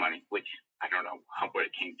contract money, which I don't know what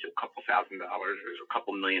it came to, a couple $1,000 or a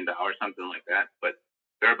couple $1 million, something like that. But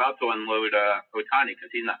they're about to unload Ohtani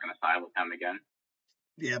because he's not going to sign with them again.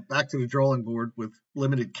 Yeah, back to the drawing board with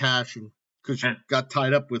limited cash, and because you got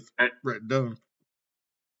tied up with Rendon.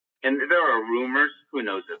 And there are rumors, who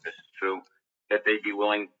knows if this is true, that they'd be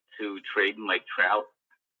willing to trade Mike Trout.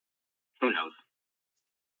 Who knows?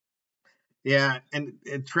 Yeah, and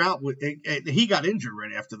Trout, he got injured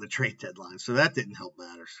right after the trade deadline, so that didn't help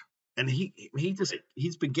matters. And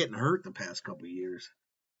he's been getting hurt the past couple of years.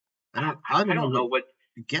 I don't know what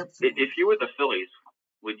you get. If you were the Phillies,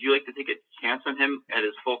 would you like to take a chance on him at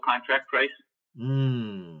his full contract price?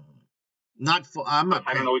 Not full. I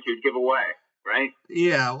don't know what you'd give away, right?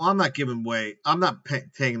 Yeah, well, I'm not giving away. I'm not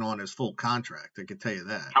taking on his full contract. I can tell you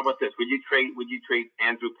that. How about this? Would you trade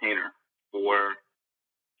Andrew Painter for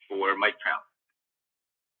Mike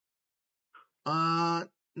Trout?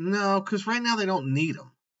 No, because right now they don't need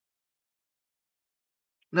him.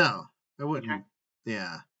 No, I wouldn't. Okay.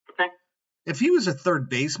 Yeah. Okay. If he was a third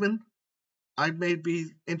baseman, I may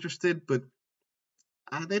be interested, but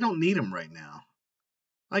they don't need him right now.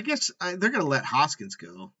 I guess they're going to let Hoskins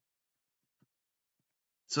go.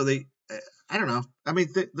 So I don't know. I mean,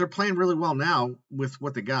 they're playing really well now with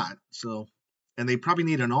what they got. So, and they probably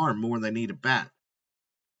need an arm more than they need a bat.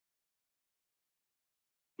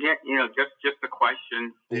 Yeah, just a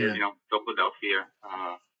question for,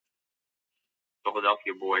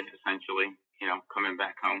 Philadelphia boy, essentially, coming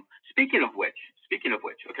back home. Speaking of which,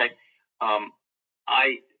 okay,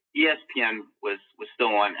 ESPN was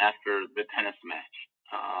still on after the tennis match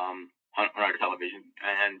on our television,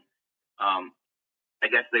 and I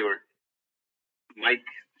guess they were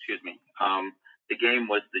the game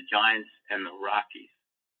was the Giants and the Rockies,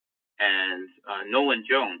 and Nolan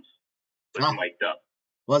Jones was mic'd up.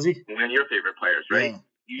 Was he? One of your favorite players, right?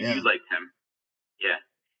 Yeah. You liked him. Yeah.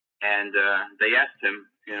 And they asked him,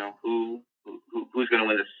 who's going to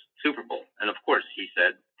win the Super Bowl? And of course, he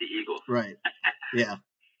said the Eagles. Right. Yeah.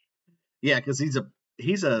 Yeah, because he's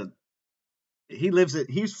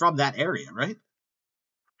from that area, right?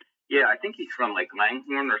 Yeah, I think he's from like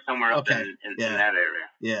Langhorne or somewhere up in that area.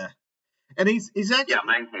 Yeah. And he's actually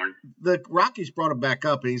Langhorne. The Rockies brought him back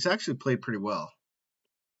up, and he's actually played pretty well.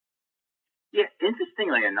 Yeah,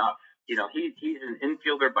 interestingly enough, he's an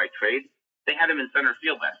infielder by trade. They had him in center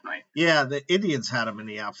field last night. Yeah, the Indians had him in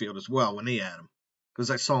the outfield as well when he had him,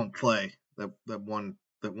 because I saw him play that one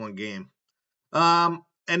game. And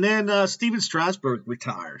then Steven Strasburg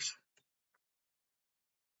retires.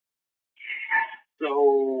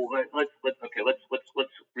 So let's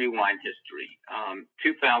rewind history.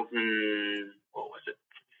 2000, what was it?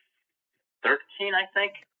 13, I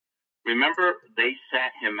think. Remember, they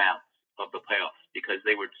sat him out of the playoffs because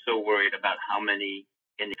they were so worried about how many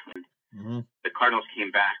in mm-hmm. The Cardinals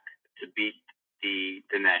came back to beat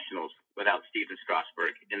the Nationals without Steven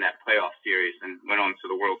Strasburg in that playoff series and went on to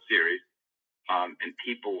the World Series. And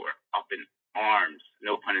people were up in arms,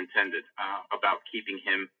 no pun intended, about keeping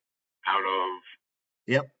him out of.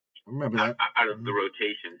 Yep, I remember that. Out of the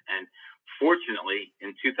rotation. And fortunately,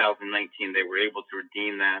 in 2019, they were able to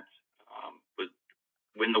redeem that,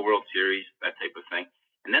 win the World Series, that type of thing.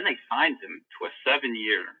 And then they signed him to a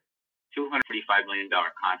 7-year, $245 million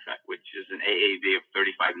contract, which is an AAV of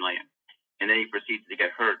 $35 million. And then he proceeds to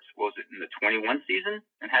get hurt. What was it, in the 21 season?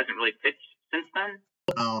 And hasn't really pitched since then?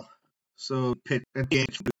 Oh, so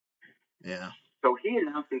yeah. So he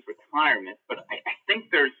announced his retirement, but I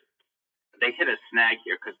think they hit a snag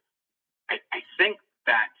here because I think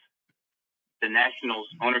that the Nationals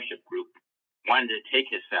ownership group wanted to take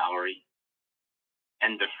his salary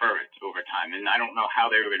and defer it over time. And I don't know how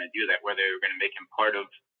they were going to do that, whether they were going to make him part of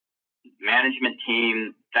management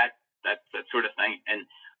team, that sort of thing. And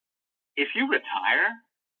if you retire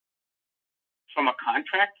from a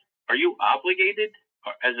contract, are you obligated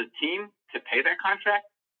as a team to pay that contract?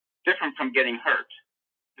 Different from getting hurt.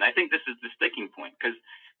 And I think this is the sticking point because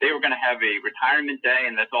they were going to have a retirement day,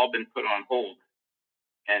 and that's all been put on hold.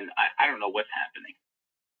 And I don't know what's happening.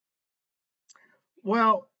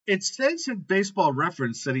 Well, it says in Baseball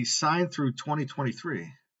Reference that he signed through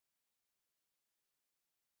 2023.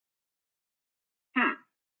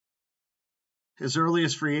 His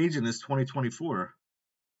earliest free agent is 2024.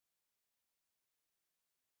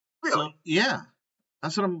 Really? So, yeah,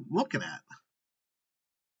 that's what I'm looking at.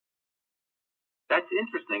 That's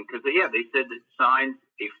interesting because, they said it signed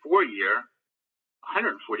a 4-year,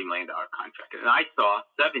 $140 million contract. And I saw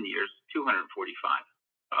 7 years, $245.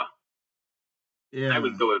 Yeah. I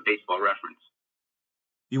would go with Baseball Reference.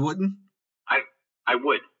 You wouldn't? I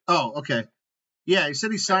would. Oh, okay. Yeah, he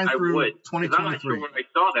said he signed through 2023. I'm not sure where I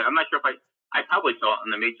saw that. I'm not sure if I probably saw it on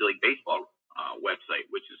the Major League Baseball website,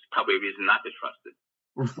 which is probably a reason not to trust it.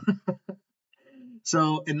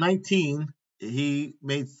 So in 19, he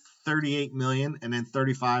made $38 million, and then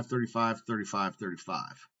 35, 35, 35,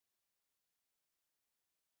 35.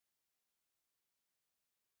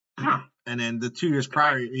 And then the 2 years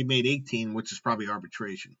prior, he made 18, which is probably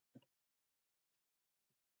arbitration.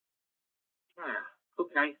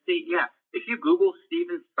 Okay. See, yeah. If you Google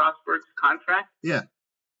Steven Strasburg's contract, yeah,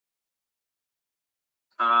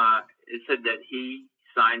 it said that he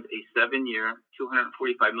signed a 7-year,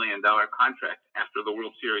 $245 million contract after the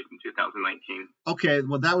World Series in 2019. Okay,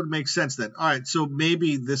 well, that would make sense then. All right, so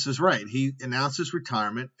maybe this is right. He announced his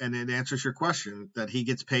retirement, and it answers your question that he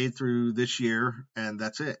gets paid through this year, and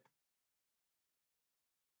that's it.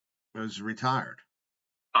 He was retired.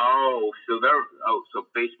 Oh, so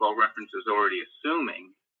Baseball Reference is already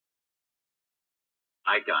assuming.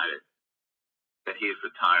 I got it. That he is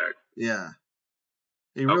retired. Yeah.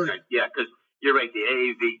 Okay, yeah, because you're right. The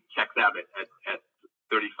AAV checks out at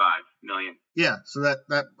 $35 million. Yeah, so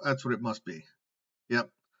that's what it must be. Yep.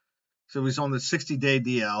 So he's on the 60-day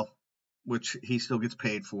DL, which he still gets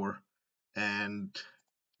paid for, and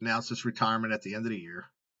announced his retirement at the end of the year,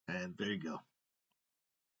 and there you go.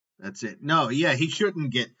 That's it. No, yeah, he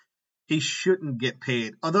shouldn't get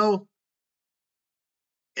paid. Although,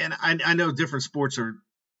 and I know different sports are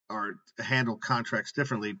handle contracts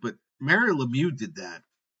differently, but Mario Lemieux did that,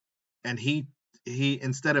 and he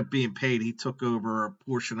instead of being paid, he took over a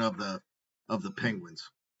portion of the Penguins.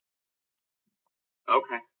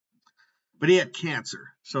 Okay. But he had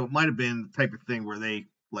cancer, so it might have been the type of thing where they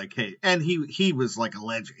like, hey, and he was like a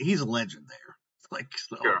legend. He's a legend there. Like,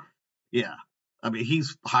 so, sure. Yeah. I mean,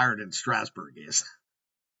 he's higher than Strasburg is.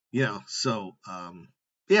 So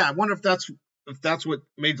yeah, I wonder if that's if that's what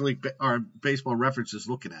Major League or Baseball Reference is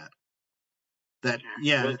looking at. That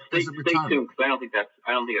Well, stay tuned, because I don't think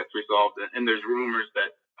that's resolved, and there's rumors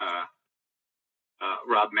that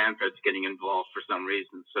Rob Manfred's getting involved for some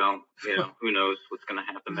reason. So who knows what's going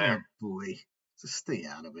to happen there? Oh boy, just stay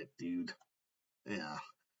out of it, dude. Yeah.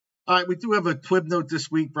 All right, we do have a Twib note this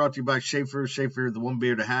week brought to you by Schaefer. Schaefer, the one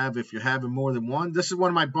beer to have if you're having more than one. This is one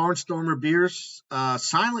of my Barnstormer beers,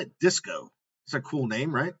 Silent Disco. It's a cool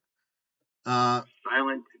name, right?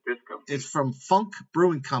 Silent Disco. It's from Funk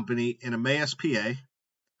Brewing Company in Emmaus, PA.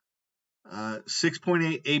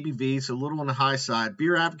 6.8 ABV. It's a little on the high side.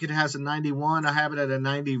 Beer Advocate has a 91. I have it at a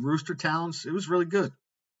 90. Rooster Towns. It was really good.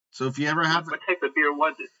 So if you ever have what type of beer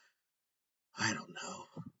was it? I don't know.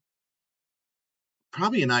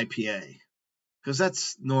 Probably an IPA, because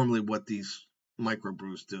that's normally what these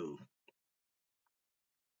microbrews do.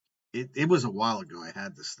 It was a while ago I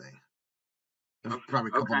had this thing. It was probably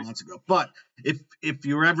a couple months ago. But if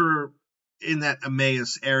you're ever in that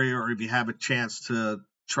Emmaus area, or if you have a chance to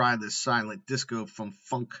try this Silent Disco from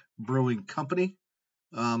Funk Brewing Company,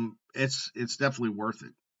 it's definitely worth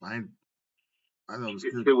it. I thought it was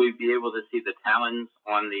good. Should we be able to see the talons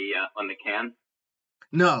on the can?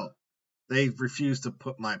 No, they refuse to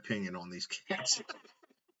put my opinion on these cans.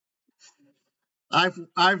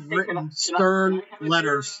 I've written stern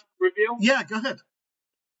letters. Review? Yeah, go ahead.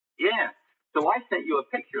 Yeah. So I sent you a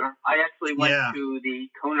picture. I actually went to the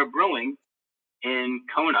Kona Brewing in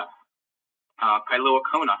Kona, Kailua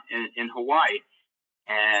Kona in Hawaii,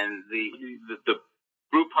 and the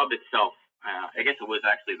brew pub itself. I guess it was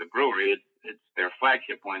actually the brewery. It's their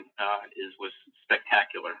flagship one. Was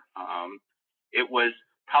spectacular. It was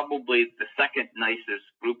probably the second nicest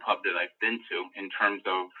brew pub that I've been to in terms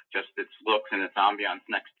of just its looks and its ambiance,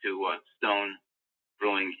 next to Stone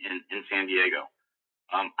Brewing in San Diego.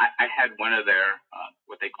 I had one of their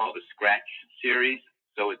what they call the Scratch series,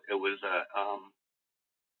 so it was a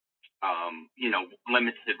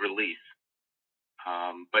limited release.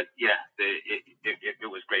 But yeah, it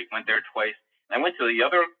was great. Went there twice. I went to the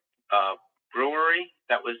other brewery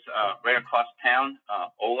that was right across town,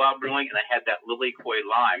 Ola Brewing, and I had that Lily Koi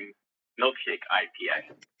Lime milkshake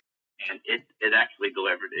IPA, and it actually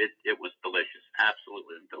delivered. It was delicious,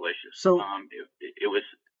 absolutely delicious. So it was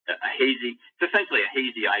a hazy. It's essentially a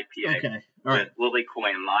hazy IPA with Lily Koi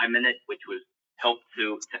and lime in it, which was helped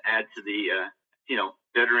to add to the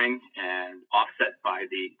bittering and offset by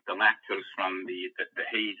the lactose from the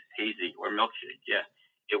hazy or milkshake. Yeah,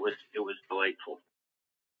 it was delightful.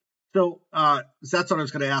 So that's what I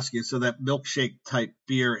was going to ask you. So that milkshake type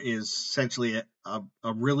beer is essentially a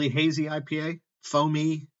really hazy IPA,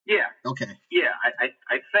 foamy. Yeah. Okay. Yeah,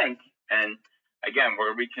 I think, and again,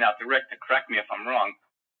 we're reaching out to Rick to correct me if I'm wrong.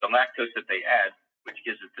 The lactose that they add, which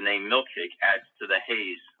gives it the name milkshake, adds to the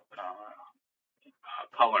haze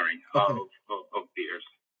coloring of beers,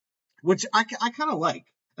 which I kind of like.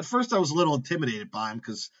 At first, I was a little intimidated by them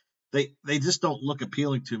because they just don't look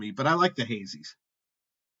appealing to me. But I like the hazies.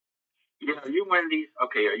 Yeah, are you one of these?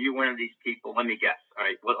 Okay, are you one of these people? Let me guess. All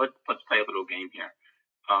right, let's play a little game here.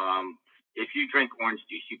 If you drink orange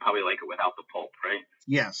juice, you probably like it without the pulp, right?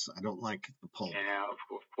 Yes, I don't like the pulp. Yeah, of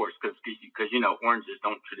course, because oranges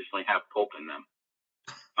don't traditionally have pulp in them.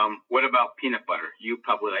 What about peanut butter? You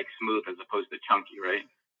probably like smooth as opposed to chunky, right?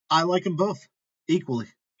 I like them both equally.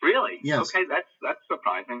 Really? Yes. Okay, that's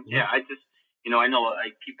surprising. Yeah, I just I know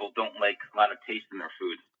like people don't like a lot of taste in their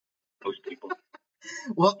food. Most people.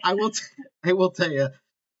 Well, I will tell you,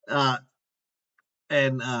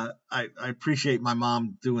 and I appreciate my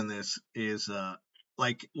mom doing this. Is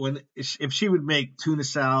like if she would make tuna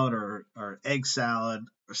salad or egg salad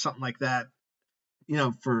or something like that,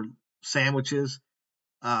 for sandwiches.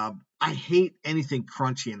 I hate anything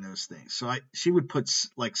crunchy in those things. So she would put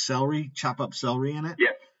like chop up celery in it.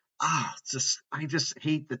 Yeah. I just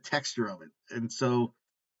hate the texture of it. And so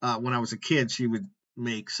when I was a kid, she would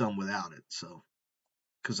make some without it. So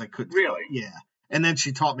because I couldn't. Really? Yeah. And then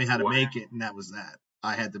she taught me how to make it, and that was that.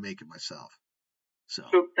 I had to make it myself. So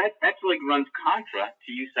that actually runs contra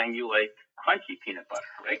to you saying you like crunchy peanut butter,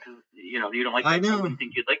 right? Because you don't like that. I know. You wouldn't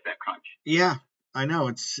think you'd like that crunch. Yeah. I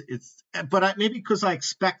know but maybe because I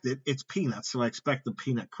expect it. It's peanuts, so I expect the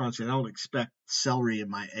peanut crunch. I don't expect celery in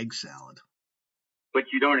my egg salad.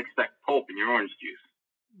 But you don't expect pulp in your orange juice.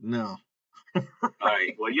 No. All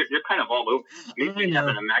right. Well, you're kind of all over. Maybe have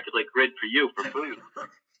an immaculate grid for you for food.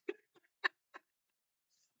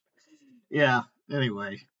 Yeah.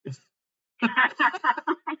 Anyway.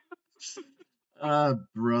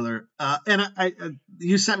 Brother. And I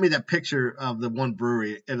you sent me that picture of the one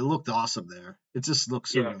brewery, and it looked awesome there. It just looked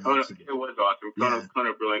so relaxing. It was awesome.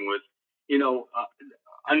 Kona Brewing was,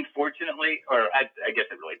 Unfortunately, or I guess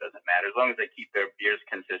it really doesn't matter as long as they keep their beers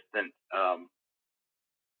consistent.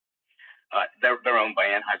 They're owned by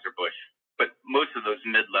Anheuser-Busch, but most of those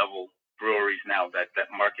mid-level breweries now that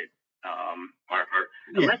market are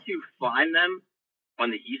unless you find them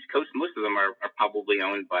on the East Coast, most of them are probably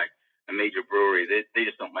owned by a major brewery. They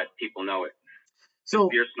just don't let people know it. So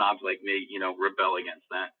beer snobs like me, rebel against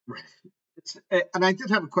that. Right. And I did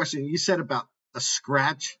have a question. You said about a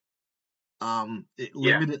scratch,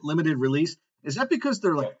 limited release. Is that because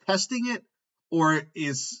they're like testing it, or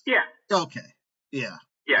is okay? Yeah.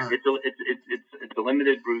 Yeah, it's a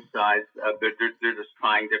limited brew size. They're just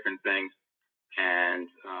trying different things, and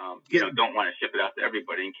don't want to ship it out to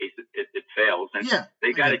everybody in case it fails. And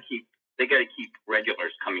they got to keep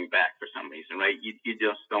regulars coming back for some reason, right? You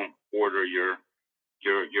just don't order your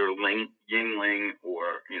Yingling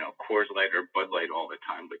or Coors Light or Bud Light all the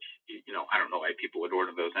time, which I don't know why people would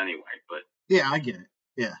order those anyway. But yeah, I get it.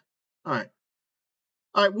 Yeah. All right.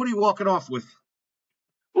 What are you walking off with?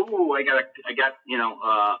 Ooh, I got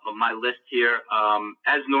my list here.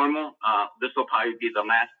 As normal, this will probably be the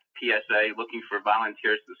last PSA. Looking for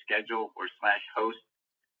volunteers to schedule or /host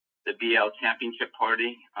the BL Championship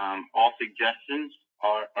Party. All suggestions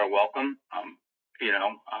are welcome. I'm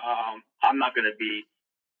not going to be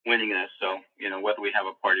winning this, so whether we have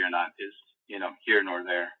a party or not is here nor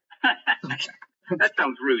there. That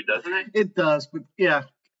sounds rude, doesn't it? It does, but yeah.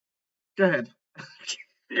 Go ahead.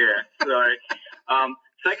 Yeah, sorry.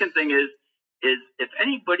 Second thing is if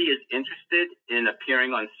anybody is interested in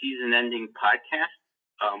appearing on season-ending podcast,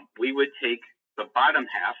 we would take the bottom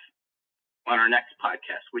half on our next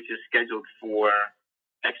podcast, which is scheduled for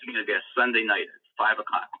actually going to be a Sunday night at 5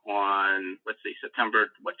 o'clock on, let's see,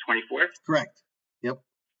 September 24th? Correct. Yep.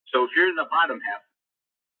 So if you're in the bottom half,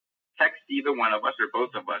 text either one of us or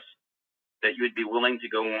both of us that you would be willing to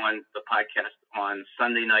go on the podcast on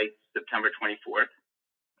Sunday night, September 24th.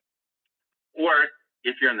 Or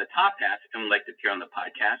if you're in the top half and would like to appear on the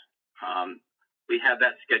podcast, we have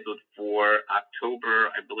that scheduled for October,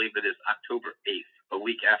 I believe it is October 8th, a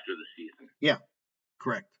week after the season. Yeah,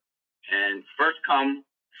 correct. And first come,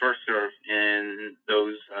 first serve in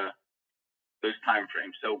those time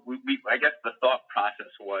frames. So we I guess the thought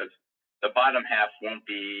process was the bottom half won't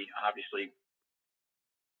be obviously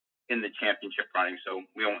in the championship running, so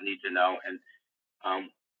we won't need to know. And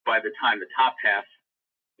by the time the top half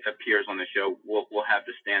appears on the show, we'll have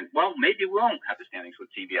the stand. Well, maybe we won't have the standings with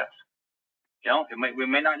CBS. We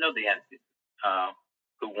may not know the end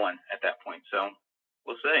who won at that point. So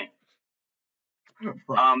we'll see.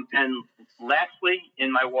 And lastly,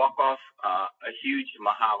 in my walk-off, a huge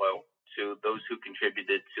mahalo to those who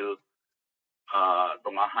contributed to the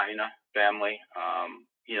Lahaina family.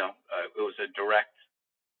 It was a direct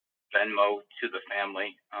Venmo to the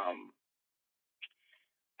family.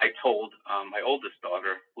 I told my oldest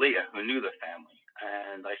daughter, Leah, who knew the family,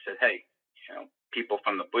 and I said, hey, people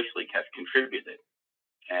from the Bush League have contributed.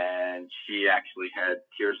 And she actually had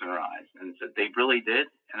tears in her eyes and said, they really did?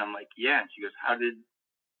 And I'm like, yeah. And she goes, how did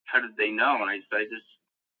they know? And I said, I just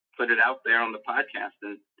put it out there on the podcast,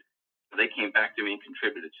 and they came back to me and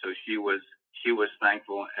contributed. So she was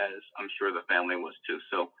thankful, as I'm sure the family was too.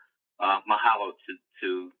 So mahalo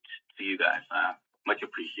to you guys. Much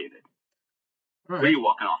appreciated. Right. What are you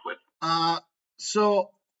walking off with?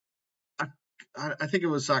 So I think it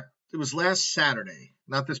was last Saturday,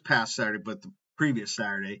 not this past Saturday, but the previous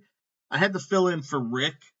Saturday. I had to fill in for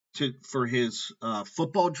Rick for his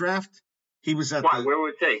football draft. He was at where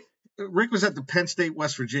would it take? Rick was at the Penn State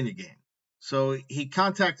West Virginia game. So he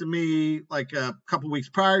contacted me like a couple weeks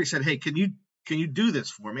prior. He said, "Hey, can you do this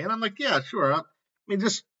for me?" And I'm like, "Yeah, sure. I mean,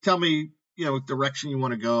 just tell me, direction you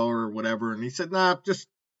want to go or whatever." And he said, "Nah, just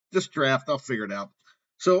draft. I'll figure it out."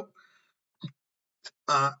 So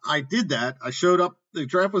I did that. I showed up. The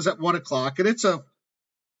draft was at 1:00, and it's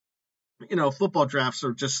football drafts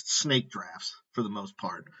are just snake drafts for the most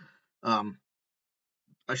part. I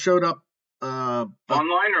showed up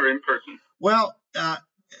online or in person. Well,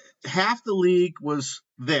 half the league was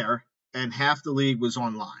there, and half the league was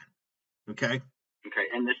online. Okay. Okay,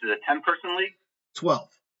 and this is a 10-person league. 12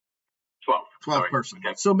 person.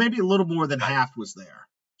 Okay. So maybe a little more than half was there.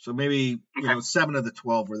 So maybe 7 of the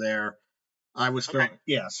 12 were there. I was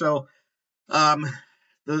yeah. So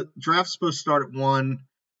the draft's supposed to start at 1.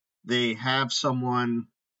 They have someone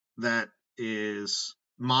that is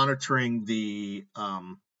monitoring the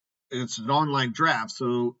it's an online draft.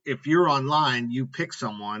 So if you're online, you pick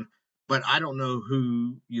someone, but I don't know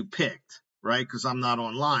who you picked, right? Because I'm not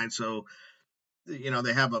online. So,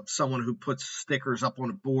 they have someone who puts stickers up on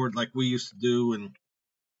a board like we used to do. And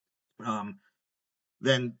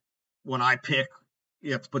then when I pick,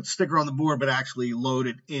 you have to put the sticker on the board, but actually load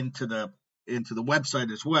it into the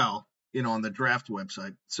website as well, on the draft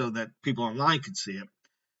website, so that people online can see it.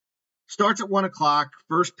 Starts at 1:00.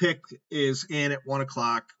 First pick is in at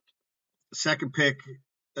 1:00. Second pick,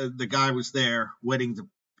 the guy was there waiting to,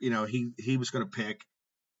 he was going to pick,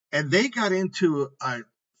 and they got into a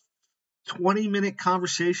 20-minute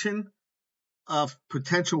conversation of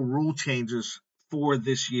potential rule changes for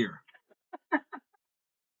this year.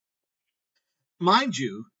 Mind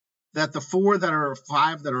you, that the 5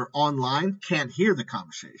 that are online can't hear the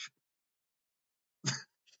conversation.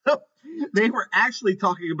 They were actually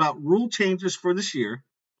talking about rule changes for this year,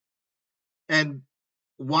 and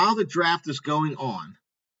while the draft is going on,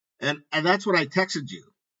 and that's what I texted you.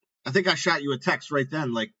 I think I shot you a text right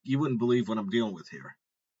then, like, you wouldn't believe what I'm dealing with here.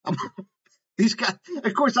 These guys,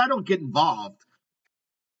 of course, I don't get involved.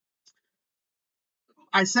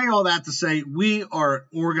 I say all that to say we are an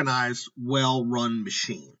organized, well-run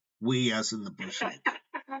machine. We, as in the Bush League.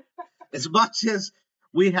 As much as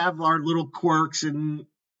we have our little quirks and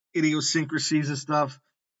idiosyncrasies and stuff,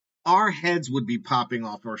 our heads would be popping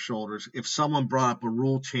off our shoulders if someone brought up a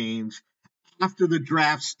rule change after the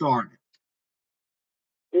draft started.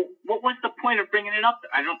 Well, what was the point of bringing it up?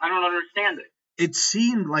 I don't understand it. It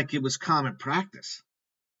seemed like it was common practice,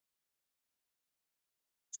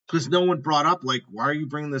 because no one brought up, like, why are you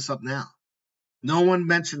bringing this up now? No one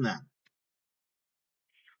mentioned that.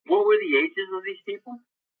 What were the ages of these people?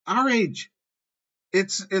 Our age.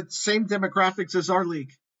 It's same demographics as our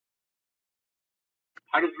league.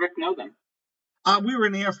 How does Rick know them? We were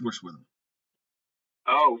in the Air Force with him.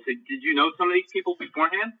 Oh, so did you know some of these people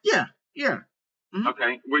beforehand? Yeah. Mm-hmm.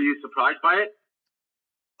 Okay. Were you surprised by it?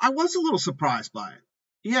 I was a little surprised by it.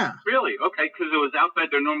 Yeah. Really? Okay, because it was outside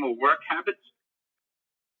their normal work habits?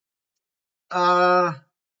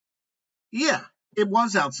 Yeah. It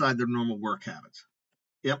was outside their normal work habits.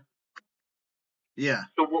 Yep. Yeah.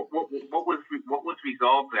 So what was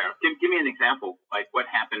resolved there? Give me an example, like what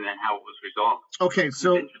happened and how it was resolved. Okay,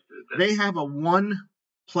 so they have a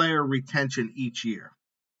 1-player retention each year,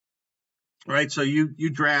 right? So you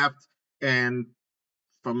draft, and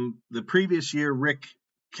from the previous year, Rick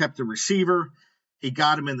kept a receiver. He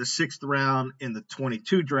got him in the 6th round in the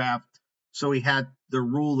 22 draft. So the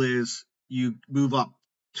rule is you move up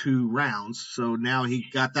 2 rounds. So now he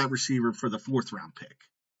got that receiver for the 4th round pick,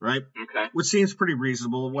 right? Okay. Which seems pretty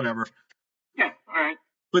reasonable, whatever. Yeah, all right.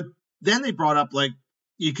 But then they brought up, like,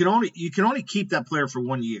 you can only keep that player for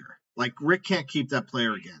 1 year. Like, Rick can't keep that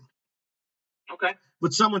player again. Okay.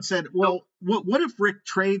 But someone said, well, what if Rick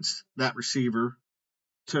trades that receiver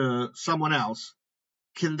to someone else?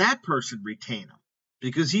 Can that person retain him?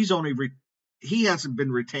 Because he hasn't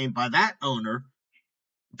been retained by that owner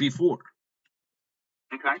before.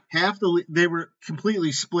 Okay. They were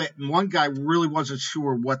completely split, and one guy really wasn't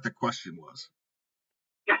sure what the question was.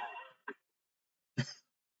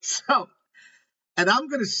 So, and I'm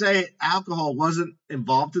going to say alcohol wasn't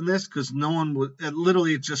involved in this, because no one would.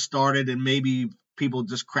 Literally, it just started, and maybe people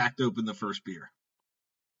just cracked open the first beer.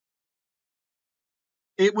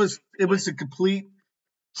 It was a complete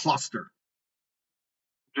cluster.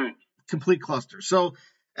 Complete cluster. So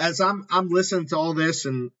as I'm listening to all this,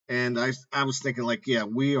 and I was thinking, like, yeah,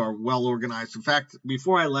 we are well organized. In fact,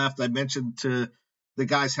 before I left, I mentioned to the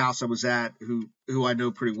guy's house I was at, who I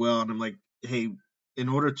know pretty well, and I'm like, hey, in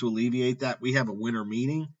order to alleviate that, we have a winter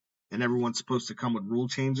meeting, and everyone's supposed to come with rule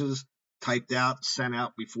changes typed out, sent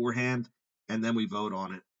out beforehand, and then we vote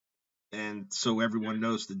on it. And so everyone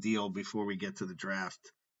knows the deal before we get to the draft.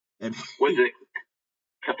 And was it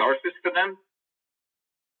catharsis for them?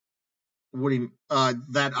 What do you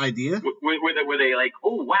that idea? Were they like,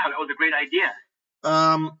 oh wow, that was a great idea?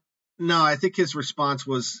 No, I think his response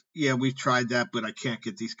was, yeah, we've tried that, but I can't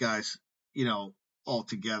get these guys, all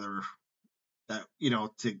together,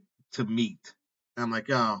 to meet. And I'm like,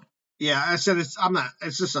 oh, yeah. I said it's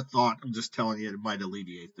just a thought. I'm just telling you, it might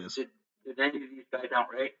alleviate this. Did any of these guys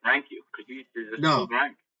rank you? Because you used to just No. full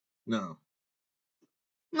rank.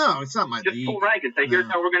 No, it's not my just league. Full rank and say, here's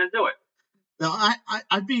how we're going to do it. No,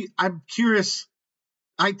 I'm curious.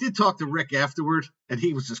 I did talk to Rick afterward, and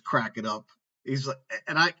he was just cracking up. He's like,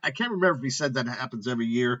 and I can't remember if he said that happens every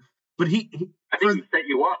year, but I think he set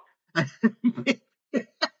you up.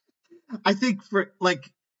 I think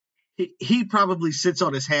he probably sits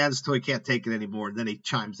on his hands till he can't take it anymore, and then he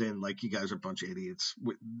chimes in like, you guys are a bunch of idiots.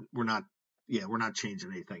 We're not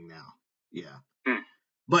changing anything now. Yeah.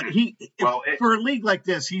 But for a league like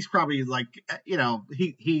this, he's probably like,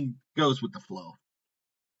 he goes with the flow.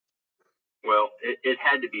 Well, it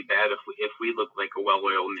had to be bad if we look like a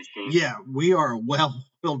well-oiled machine. Yeah, we are a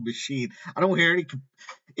well-oiled machine. I don't hear any.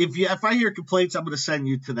 If I hear complaints, I'm going to send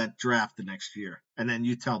you to that draft the next year, and then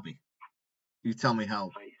you tell me. You tell me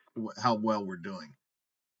how well we're doing.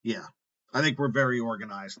 Yeah, I think we're very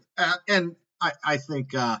organized, and I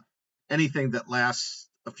think anything that lasts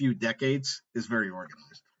a few decades is very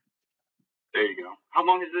organized. There you go. How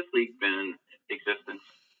long has this league been in existence?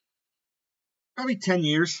 Probably 10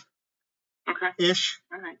 years. Okay. Ish.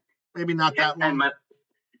 All right. Maybe not that long. My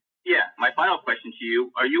final question to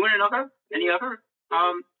you: are you in any other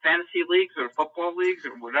fantasy leagues or football leagues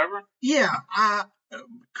or whatever? Yeah.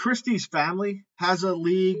 Christy's family has a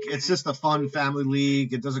league. It's just a fun family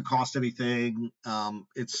league. It doesn't cost anything.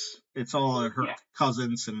 It's all her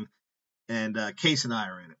cousins and Case and I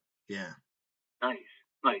are in it. Yeah. Nice.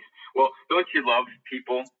 Well, don't you love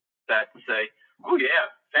people that say, "Oh yeah,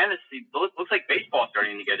 fantasy looks like baseball's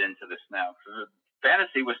starting to get into this now."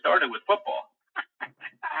 Fantasy was started with football.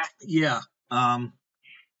 Yeah.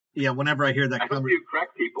 Yeah. Whenever I hear that, I hope you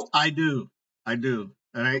correct people. I do.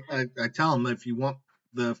 And I tell them, if you want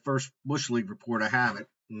the first Bush League report, I have it,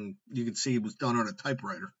 and you can see it was done on a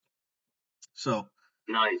typewriter. So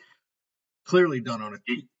nice. Clearly done on a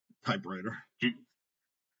typewriter.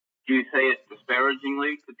 Do you say it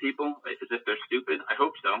disparagingly to people, as if they're stupid? I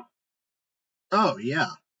hope so. Oh yeah,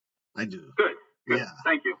 I do. Good. Yeah.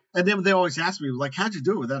 Thank you. And then they always ask me, like, "How'd you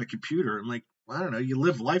do it without a computer?" I'm like, well, I don't know. You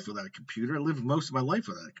live life without a computer. I lived most of my life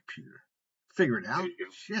without a computer. Figure it out.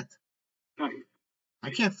 Shit. Nice.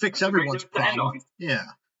 I can't fix everyone's problem. Yeah.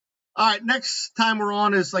 All right. Next time we're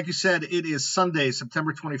on is, like you said, it is Sunday,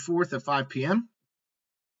 September 24th at 5 p.m.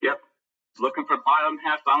 Yep. Looking for bottom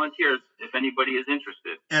half volunteers if anybody is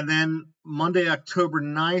interested. And then Monday, October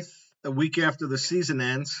 9th, a week after the season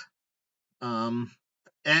ends. And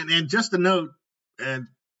just a note, and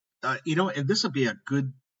and this will be a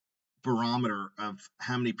good barometer of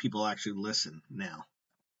how many people actually listen now,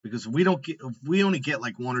 because if we only get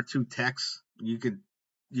like one or two texts, you could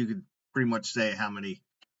pretty much say how many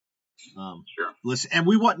listen. And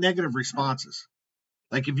we want negative responses.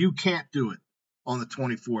 Like if you can't do it on the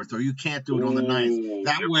 24th or you can't do it on the 9th,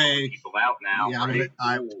 that way people out now. Yeah,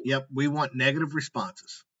 right? We want negative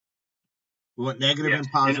responses. We want negative and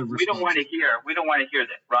positive responses. We don't want to hear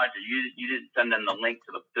that, Roger. You didn't send them the link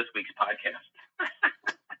to this week's podcast.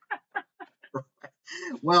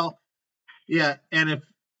 Well, yeah, and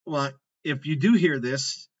if you do hear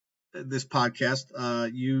this podcast,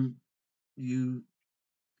 you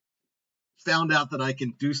found out that I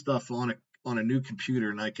can do stuff on a new computer,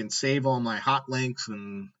 and I can save all my hot links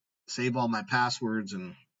and save all my passwords,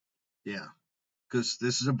 and yeah, because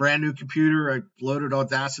this is a brand new computer. I loaded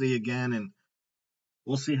Audacity again, and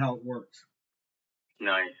we'll see how it works.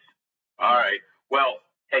 Nice. All right. Well,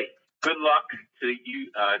 hey, good luck to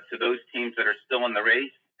you, to those teams that are still in the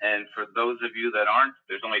race. And for those of you that aren't,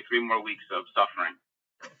 there's only 3 more weeks of suffering.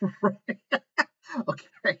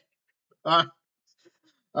 Okay. All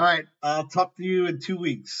right. I'll talk to you in 2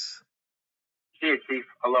 weeks. See you, Chief.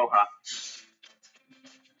 Aloha.